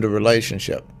want to end the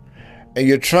relationship. And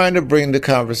you're trying to bring the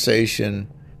conversation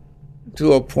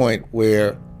to a point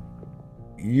where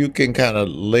you can kind of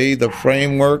lay the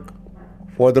framework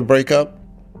for the breakup.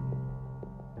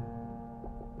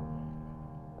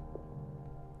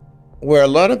 where a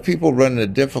lot of people run into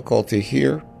difficulty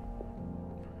here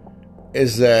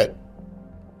is that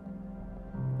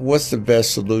what's the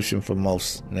best solution for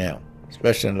most now,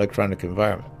 especially in an electronic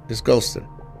environment? It's ghosting.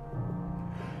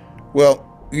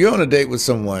 Well, you're on a date with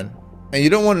someone, and you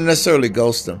don't want to necessarily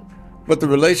ghost them, but the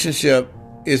relationship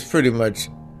is pretty much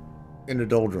in the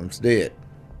doldrums, dead.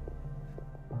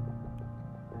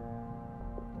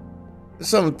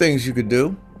 Some things you could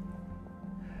do.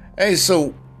 Hey,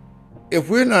 so if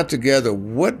we're not together,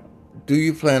 what do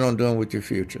you plan on doing with your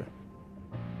future?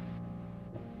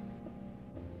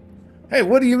 Hey,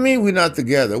 what do you mean we're not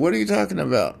together? What are you talking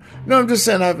about? No, I'm just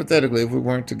saying hypothetically, if we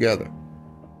weren't together.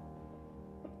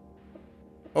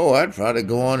 Oh, I'd probably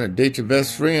go on and date your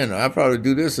best friend. Or I'd probably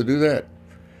do this or do that.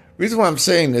 The reason why I'm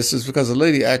saying this is because a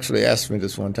lady actually asked me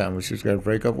this one time when she was going to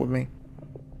break up with me.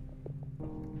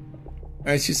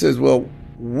 And she says, well,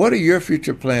 what are your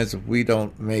future plans if we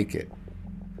don't make it?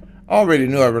 I already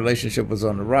knew our relationship was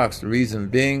on the rocks. The reason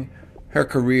being, her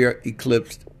career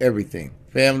eclipsed everything.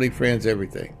 Family, friends,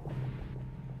 everything.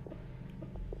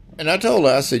 And I told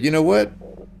her, I said, you know what?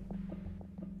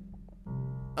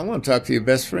 I want to talk to your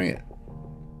best friend.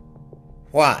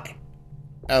 Why?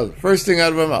 That was the first thing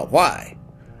out of her mouth. Why?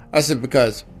 I said,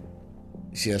 because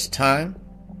she has time.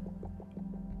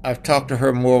 I've talked to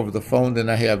her more over the phone than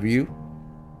I have you.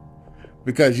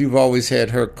 Because you've always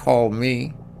had her call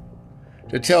me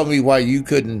to tell me why you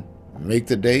couldn't make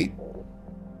the date.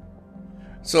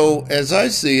 So as I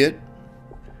see it,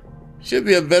 should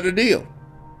be a better deal.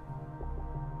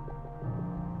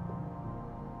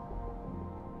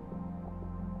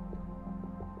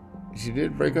 She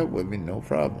did break up with me, no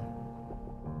problem.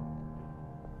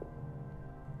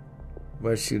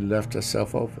 But she left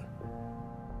herself open.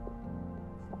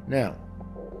 Now,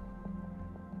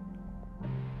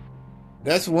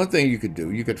 that's one thing you could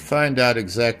do. You could find out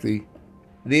exactly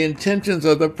the intentions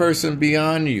of the person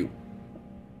beyond you.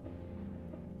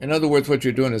 In other words, what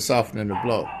you're doing is softening the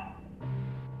blow.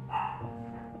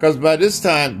 Because by this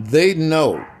time, they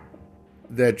know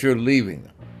that you're leaving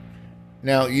them.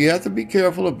 Now, you have to be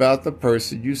careful about the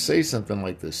person you say something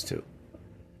like this to.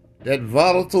 That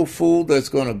volatile fool that's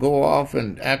going to go off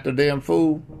and act a damn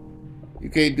fool,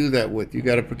 you can't do that with. You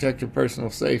got to protect your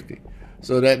personal safety.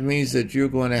 So that means that you're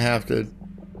going to have to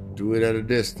do it at a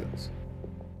distance.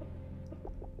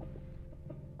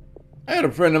 I had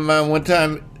a friend of mine one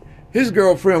time, his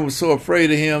girlfriend was so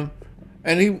afraid of him,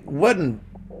 and he wasn't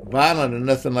violent or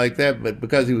nothing like that, but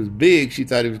because he was big, she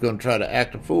thought he was going to try to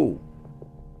act a fool.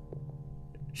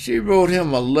 She wrote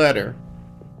him a letter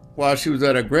while she was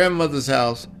at her grandmother's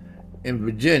house in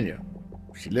Virginia.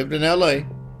 She lived in L.A.,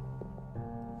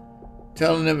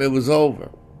 telling him it was over.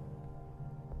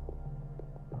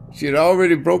 She had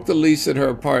already broke the lease at her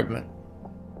apartment.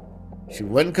 She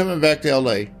wasn't coming back to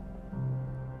L.A.,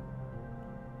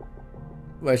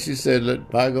 but she said, let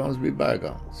bygones be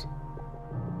bygones.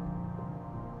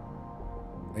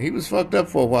 He was fucked up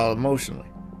for a while emotionally.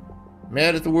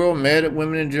 Mad at the world, mad at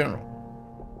women in general.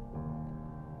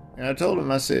 And I told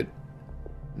him, I said,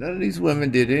 none of these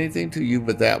women did anything to you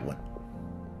but that one.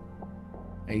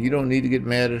 And you don't need to get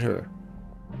mad at her.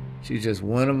 She's just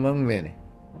one among many.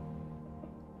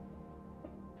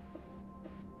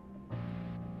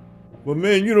 Well,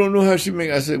 man, you don't know how she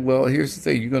makes. I said, well, here's the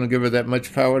thing. You're going to give her that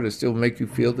much power to still make you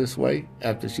feel this way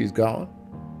after she's gone?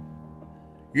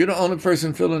 You're the only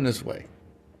person feeling this way.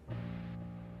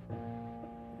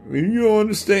 You don't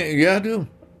understand. Yeah, I do.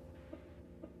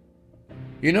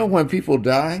 You know when people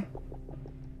die?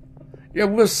 Yeah,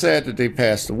 we're sad that they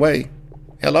passed away.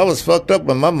 Hell, I was fucked up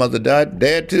when my mother died.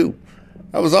 Dad, too.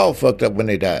 I was all fucked up when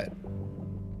they died.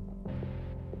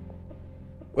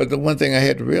 But the one thing I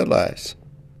had to realize,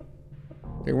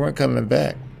 they weren't coming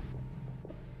back.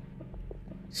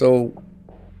 So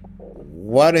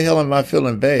why the hell am I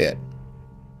feeling bad?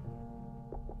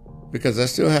 Because I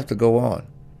still have to go on.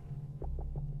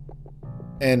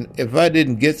 And if I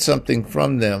didn't get something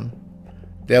from them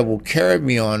that will carry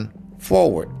me on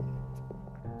forward,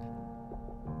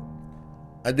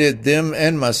 I did them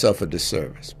and myself a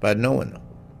disservice by knowing them,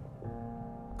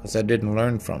 because I didn't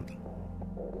learn from them.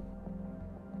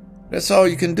 That's all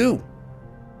you can do.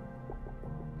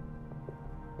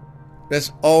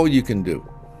 That's all you can do.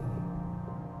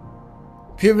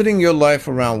 Pivoting your life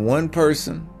around one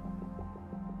person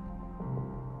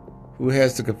who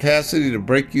has the capacity to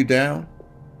break you down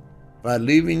by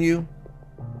leaving you,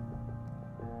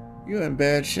 you're in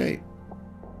bad shape.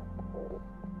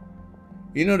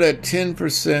 You know that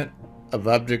 10% of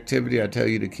objectivity I tell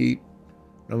you to keep,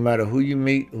 no matter who you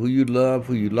meet, who you love,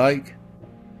 who you like,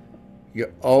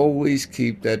 you always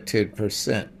keep that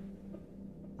 10%.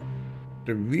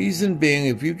 The reason being,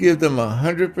 if you give them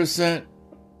 100%,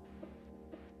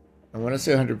 and when I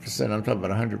say 100%, I'm talking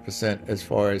about 100% as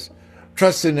far as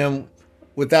trusting them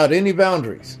without any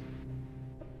boundaries,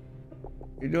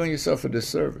 you're doing yourself a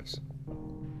disservice.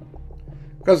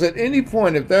 Because at any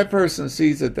point, if that person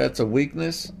sees that that's a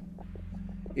weakness,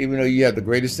 even though you have the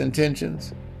greatest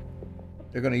intentions,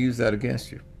 they're going to use that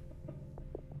against you.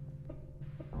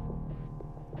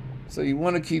 So you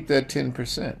want to keep that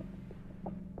 10%,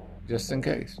 just in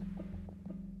case.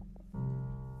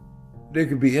 They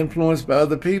could be influenced by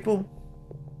other people.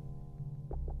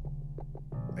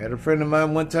 I had a friend of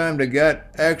mine one time that got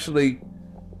actually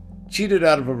cheated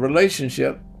out of a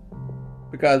relationship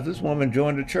because this woman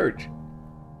joined a church.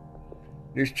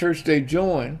 This church they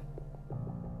joined,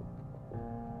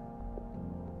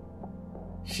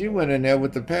 she went in there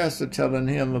with the pastor telling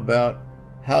him about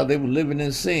how they were living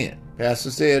in sin.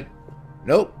 Pastor said,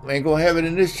 nope, ain't gonna have it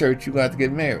in this church, you got to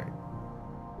get married.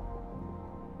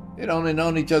 They'd only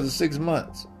known each other 6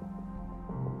 months.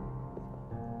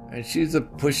 And she's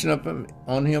pushing up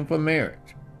on him for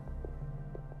marriage.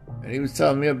 And he was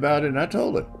telling me about it, and I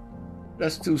told her,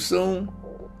 that's too soon.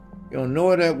 You don't know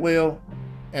her that well.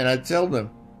 And I told him,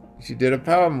 she did a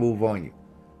power move on you.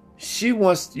 She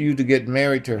wants you to get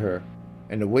married to her.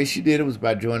 And the way she did it was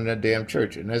by joining that damn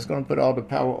church. And that's going to put all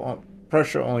the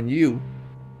pressure on you,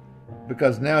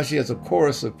 because now she has a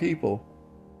chorus of people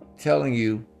telling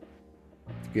you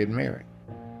to get married.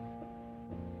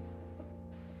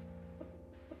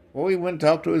 Well, he went and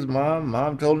talked to his mom.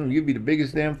 Mom told him, you'd be the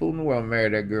biggest damn fool in the world to marry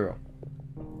that girl.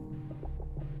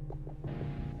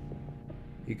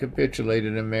 He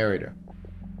capitulated and married her.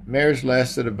 Marriage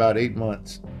lasted about 8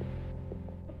 months.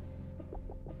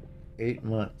 8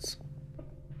 months.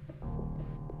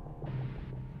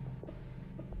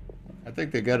 I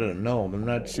think they got it annulled. I'm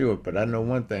not sure, but I know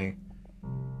one thing.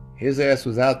 His ass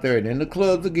was out there and in the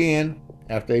clubs again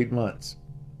after 8 months.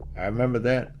 I remember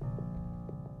that.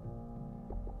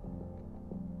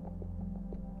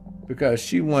 Because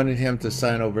she wanted him to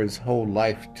sign over his whole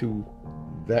life to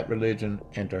that religion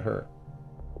and to her.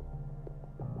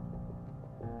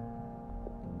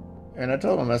 And I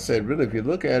told him, I said, really, if you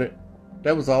look at it,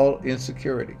 that was all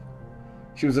insecurity.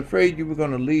 She was afraid you were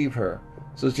going to leave her,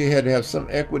 so she had to have some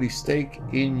equity stake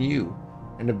in you.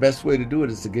 And the best way to do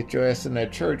it is to get your ass in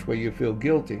that church where you feel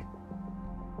guilty.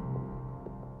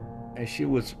 And she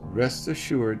was rest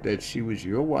assured that she was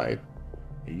your wife,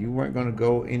 and you weren't going to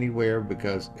go anywhere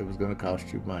because it was going to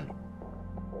cost you money.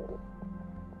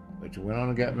 But you went on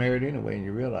and got married anyway, and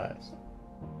you realized.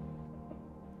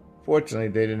 Fortunately,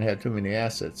 they didn't have too many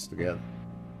assets together.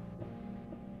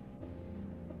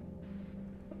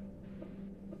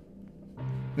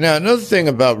 Now, another thing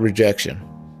about rejection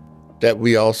that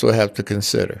we also have to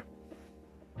consider.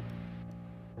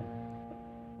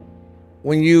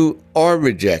 When you are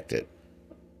rejected,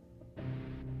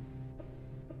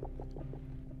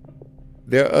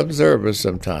 there are observers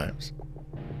sometimes.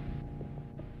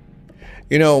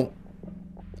 You know,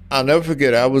 I'll never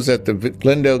forget, I was at the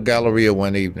Glendale Galleria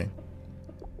one evening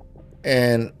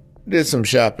and did some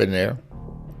shopping there.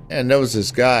 And there was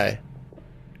this guy,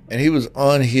 and he was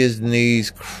on his knees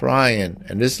crying.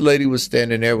 And this lady was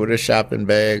standing there with her shopping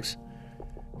bags.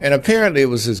 And apparently it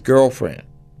was his girlfriend.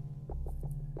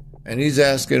 And he's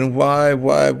asking why,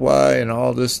 and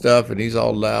all this stuff. And he's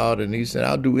all loud. And he said,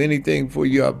 I'll do anything for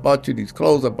you. I bought you these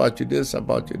clothes. I bought you this. I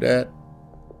bought you that.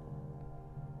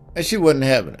 And she wasn't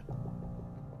having it.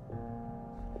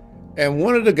 And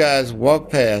one of the guys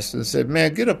walked past and said,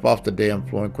 man, get up off the damn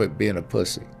floor and quit being a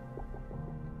pussy.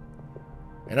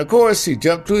 And of course, he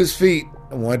jumped to his feet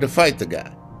and wanted to fight the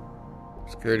guy.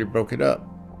 Security broke it up.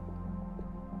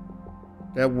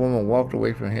 That woman walked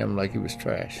away from him like he was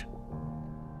trash.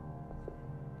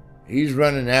 He's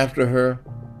running after her,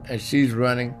 and she's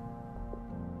running.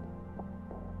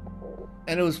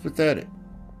 And it was pathetic.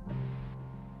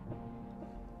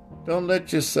 Don't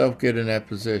let yourself get in that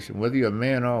position, whether you're a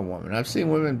man or a woman. I've seen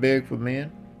women beg for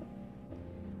men.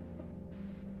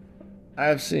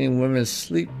 I've seen women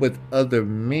sleep with other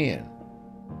men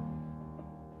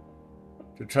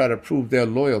to try to prove their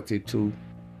loyalty to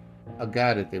a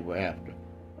guy that they were after.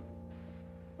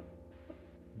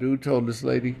 Dude told this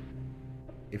lady,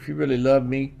 if you really love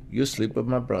me, you'll sleep with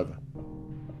my brother.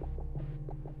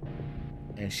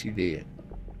 And she did.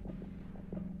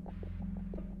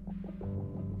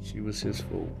 She was his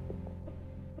fool.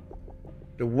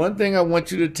 The one thing I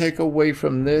want you to take away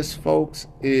from this, folks,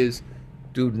 is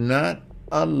do not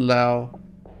allow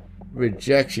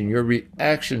rejection, your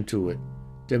reaction to it,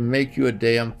 to make you a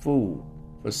damn fool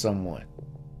for someone.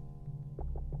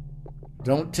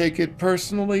 Don't take it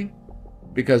personally.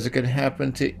 because it can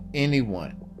happen to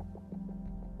anyone.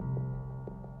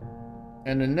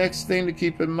 And the next thing to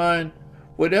keep in mind,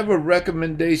 whatever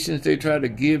recommendations they try to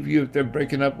give you if they're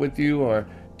breaking up with you or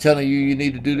telling you you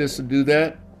need to do this or do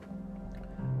that,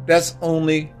 that's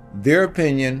only their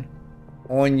opinion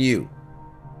on you.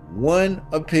 One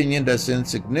opinion that's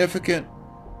insignificant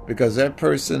because that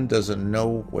person doesn't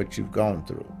know what you've gone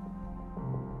through.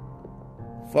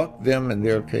 Fuck them and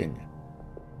their opinion.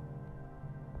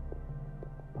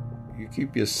 You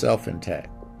keep yourself intact.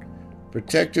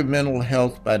 Protect your mental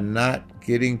health by not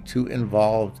getting too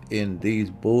involved in these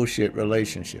bullshit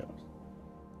relationships.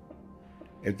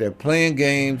 If they're playing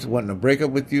games, wanting to break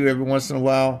up with you every once in a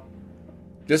while,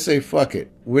 just say, fuck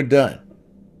it, we're done.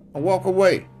 And walk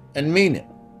away and mean it.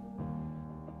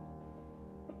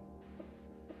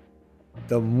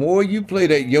 The more you play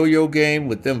that yo-yo game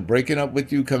with them breaking up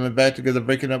with you, coming back together,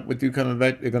 breaking up with you, coming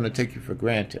back, they're going to take you for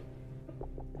granted.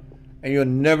 And you'll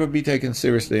never be taken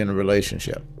seriously in a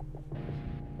relationship.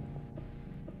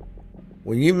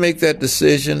 When you make that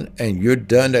decision and you're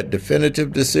done, that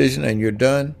definitive decision and you're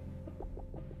done,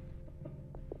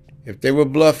 if they were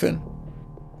bluffing,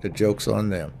 the joke's on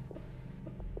them.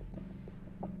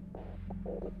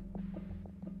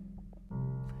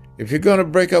 If you're going to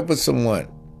break up with someone,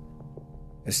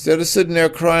 instead of sitting there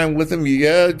crying with them,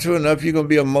 yeah, true enough, you're going to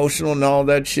be emotional and all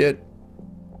that shit.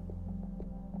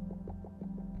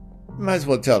 You might as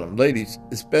well tell them. Ladies,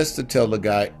 it's best to tell the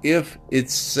guy if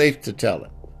it's safe to tell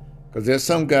him. Because there's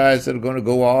some guys that are going to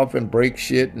go off and break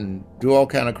shit and do all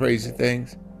kind of crazy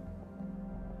things.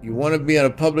 You want to be in a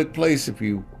public place if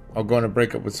you are going to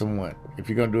break up with someone, if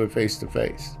you're going to do it face to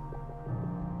face.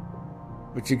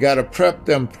 But you got to prep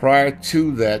them prior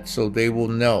to that so they will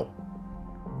know.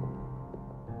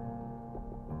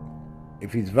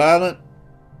 If he's violent,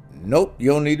 nope,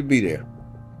 you don't need to be there.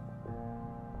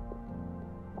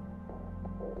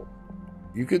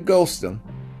 You could ghost them.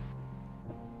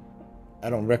 I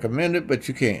don't recommend it, but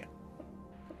you can.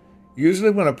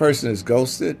 Usually when a person is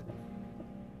ghosted,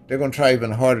 they're going to try even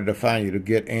harder to find you, to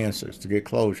get answers, to get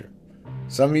closure.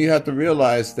 Some of you have to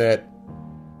realize that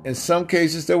in some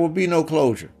cases there will be no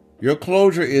closure. Your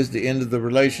closure is the end of the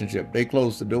relationship. They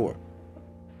close the door.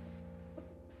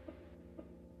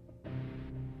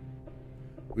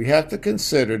 We have to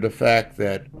consider the fact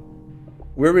that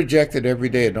we're rejected every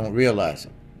day and don't realize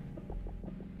it.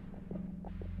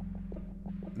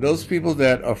 Those people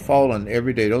that are fallen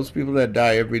every day, those people that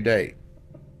die every day,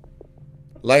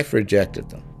 life rejected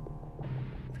them.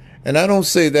 And I don't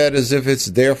say that as if it's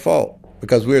their fault,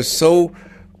 because we're so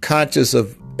conscious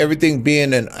of everything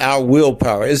being in our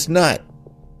willpower. It's not.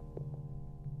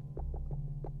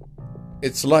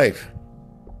 It's life.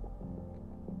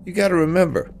 You got to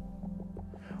remember,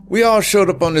 we all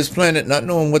showed up on this planet not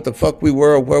knowing what the fuck we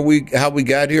were or how we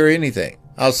got here or anything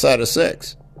outside of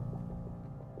sex.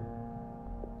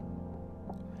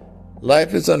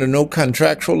 Life is under no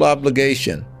contractual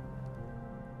obligation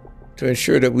to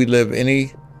ensure that we live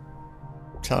any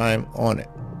time on it.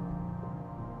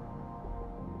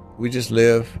 We just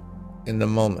live in the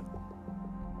moment.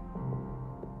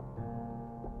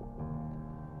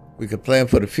 We could plan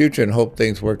for the future and hope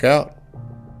things work out.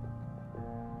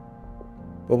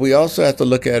 But we also have to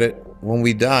look at it when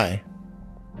we die.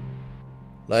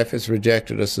 Life has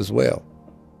rejected us as well.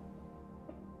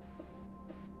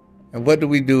 And what do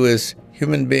we do as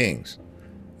human beings?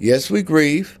 Yes, we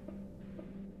grieve.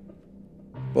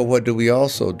 But what do we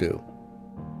also do?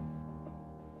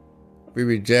 We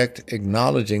reject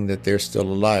acknowledging that they're still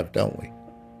alive, don't we?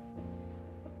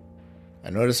 I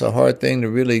know it's a hard thing to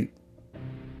really,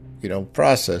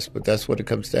 process, but that's what it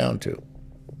comes down to.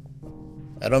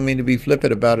 I don't mean to be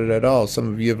flippant about it at all.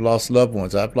 Some of you have lost loved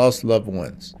ones. I've lost loved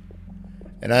ones.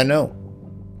 And I know.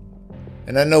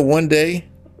 And I know one day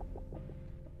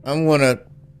I'm going to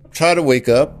try to wake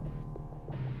up,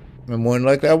 and more than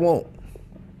likely I won't.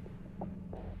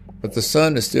 But the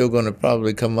sun is still going to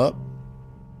probably come up.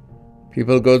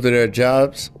 People go to their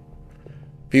jobs.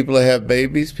 People have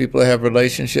babies. People have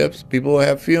relationships. People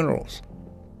have funerals.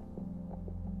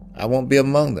 I won't be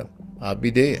among them. I'll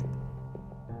be dead.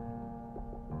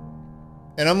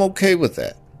 And I'm okay with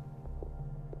that.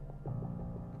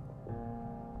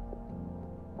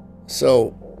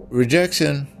 So,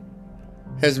 rejection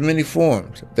has many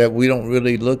forms that we don't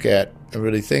really look at and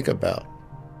really think about.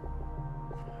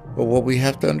 But what we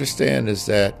have to understand is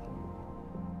that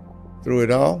through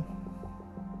it all,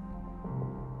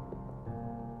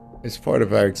 it's part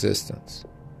of our existence.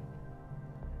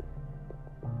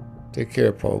 Take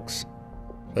care, folks.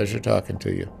 Pleasure talking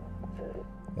to you.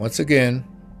 Once again,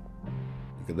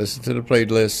 you can listen to the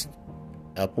playlist,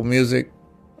 Apple Music.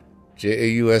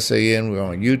 JAUSAN. We're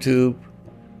on YouTube,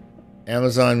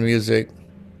 Amazon Music,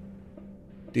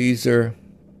 Deezer,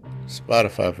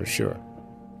 Spotify for sure.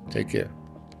 Take care.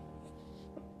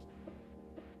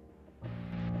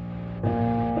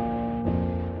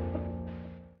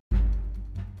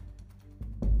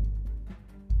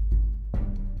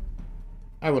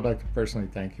 I would like to personally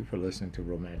thank you for listening to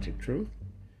Romantic Truth.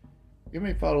 You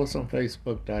may follow us on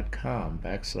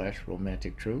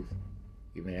Facebook.com/Romantic Truth.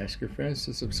 You may ask your friends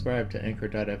to subscribe to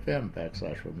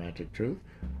Anchor.fm/Romantic Truth,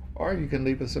 or you can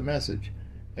leave us a message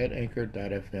at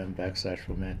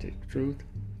Anchor.fm/Romantic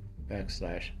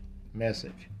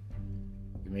Truth/message.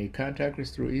 You may contact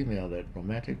us through email at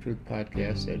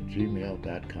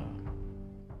romantictruthpodcast@gmail.com.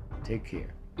 Take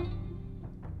care.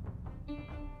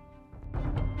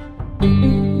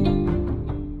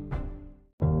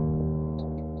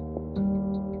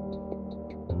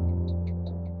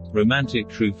 Romantic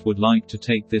Truth would like to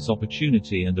take this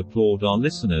opportunity and applaud our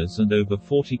listeners and over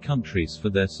 40 countries for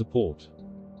their support.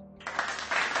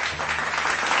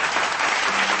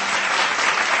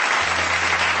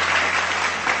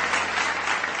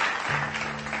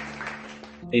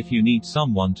 If you need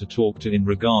someone to talk to in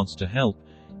regards to help,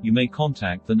 you may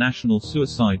contact the National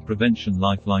Suicide Prevention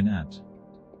Lifeline at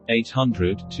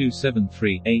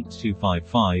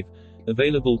 800-273-8255,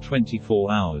 available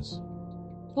 24 hours.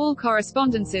 All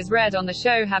correspondences read on the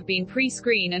show have been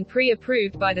pre-screened and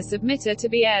pre-approved by the submitter to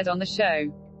be aired on the show.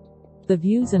 The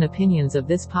views and opinions of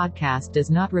this podcast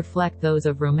does not reflect those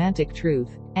of Romantic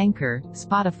Truth, Anchor,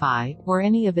 Spotify, or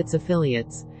any of its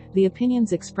affiliates. The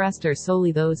opinions expressed are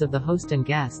solely those of the host and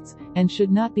guests, and should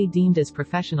not be deemed as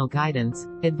professional guidance,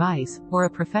 advice, or a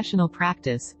professional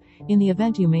practice. In the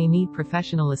event you may need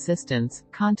professional assistance,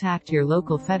 contact your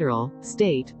local federal,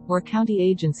 state, or county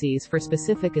agencies for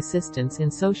specific assistance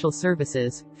in social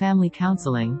services, family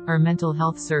counseling, or mental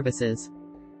health services.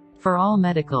 For all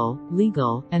medical,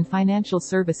 legal, and financial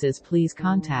services, please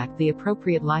contact the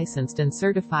appropriate licensed and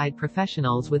certified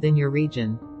professionals within your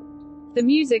region. The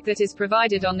music that is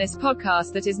provided on this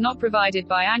podcast that is not provided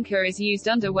by Anchor is used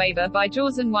under waiver by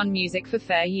Jaws and One Music for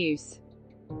fair use.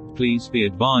 Please be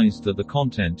advised that the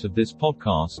content of this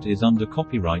podcast is under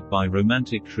copyright by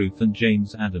Romantic Truth and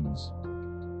James Adams.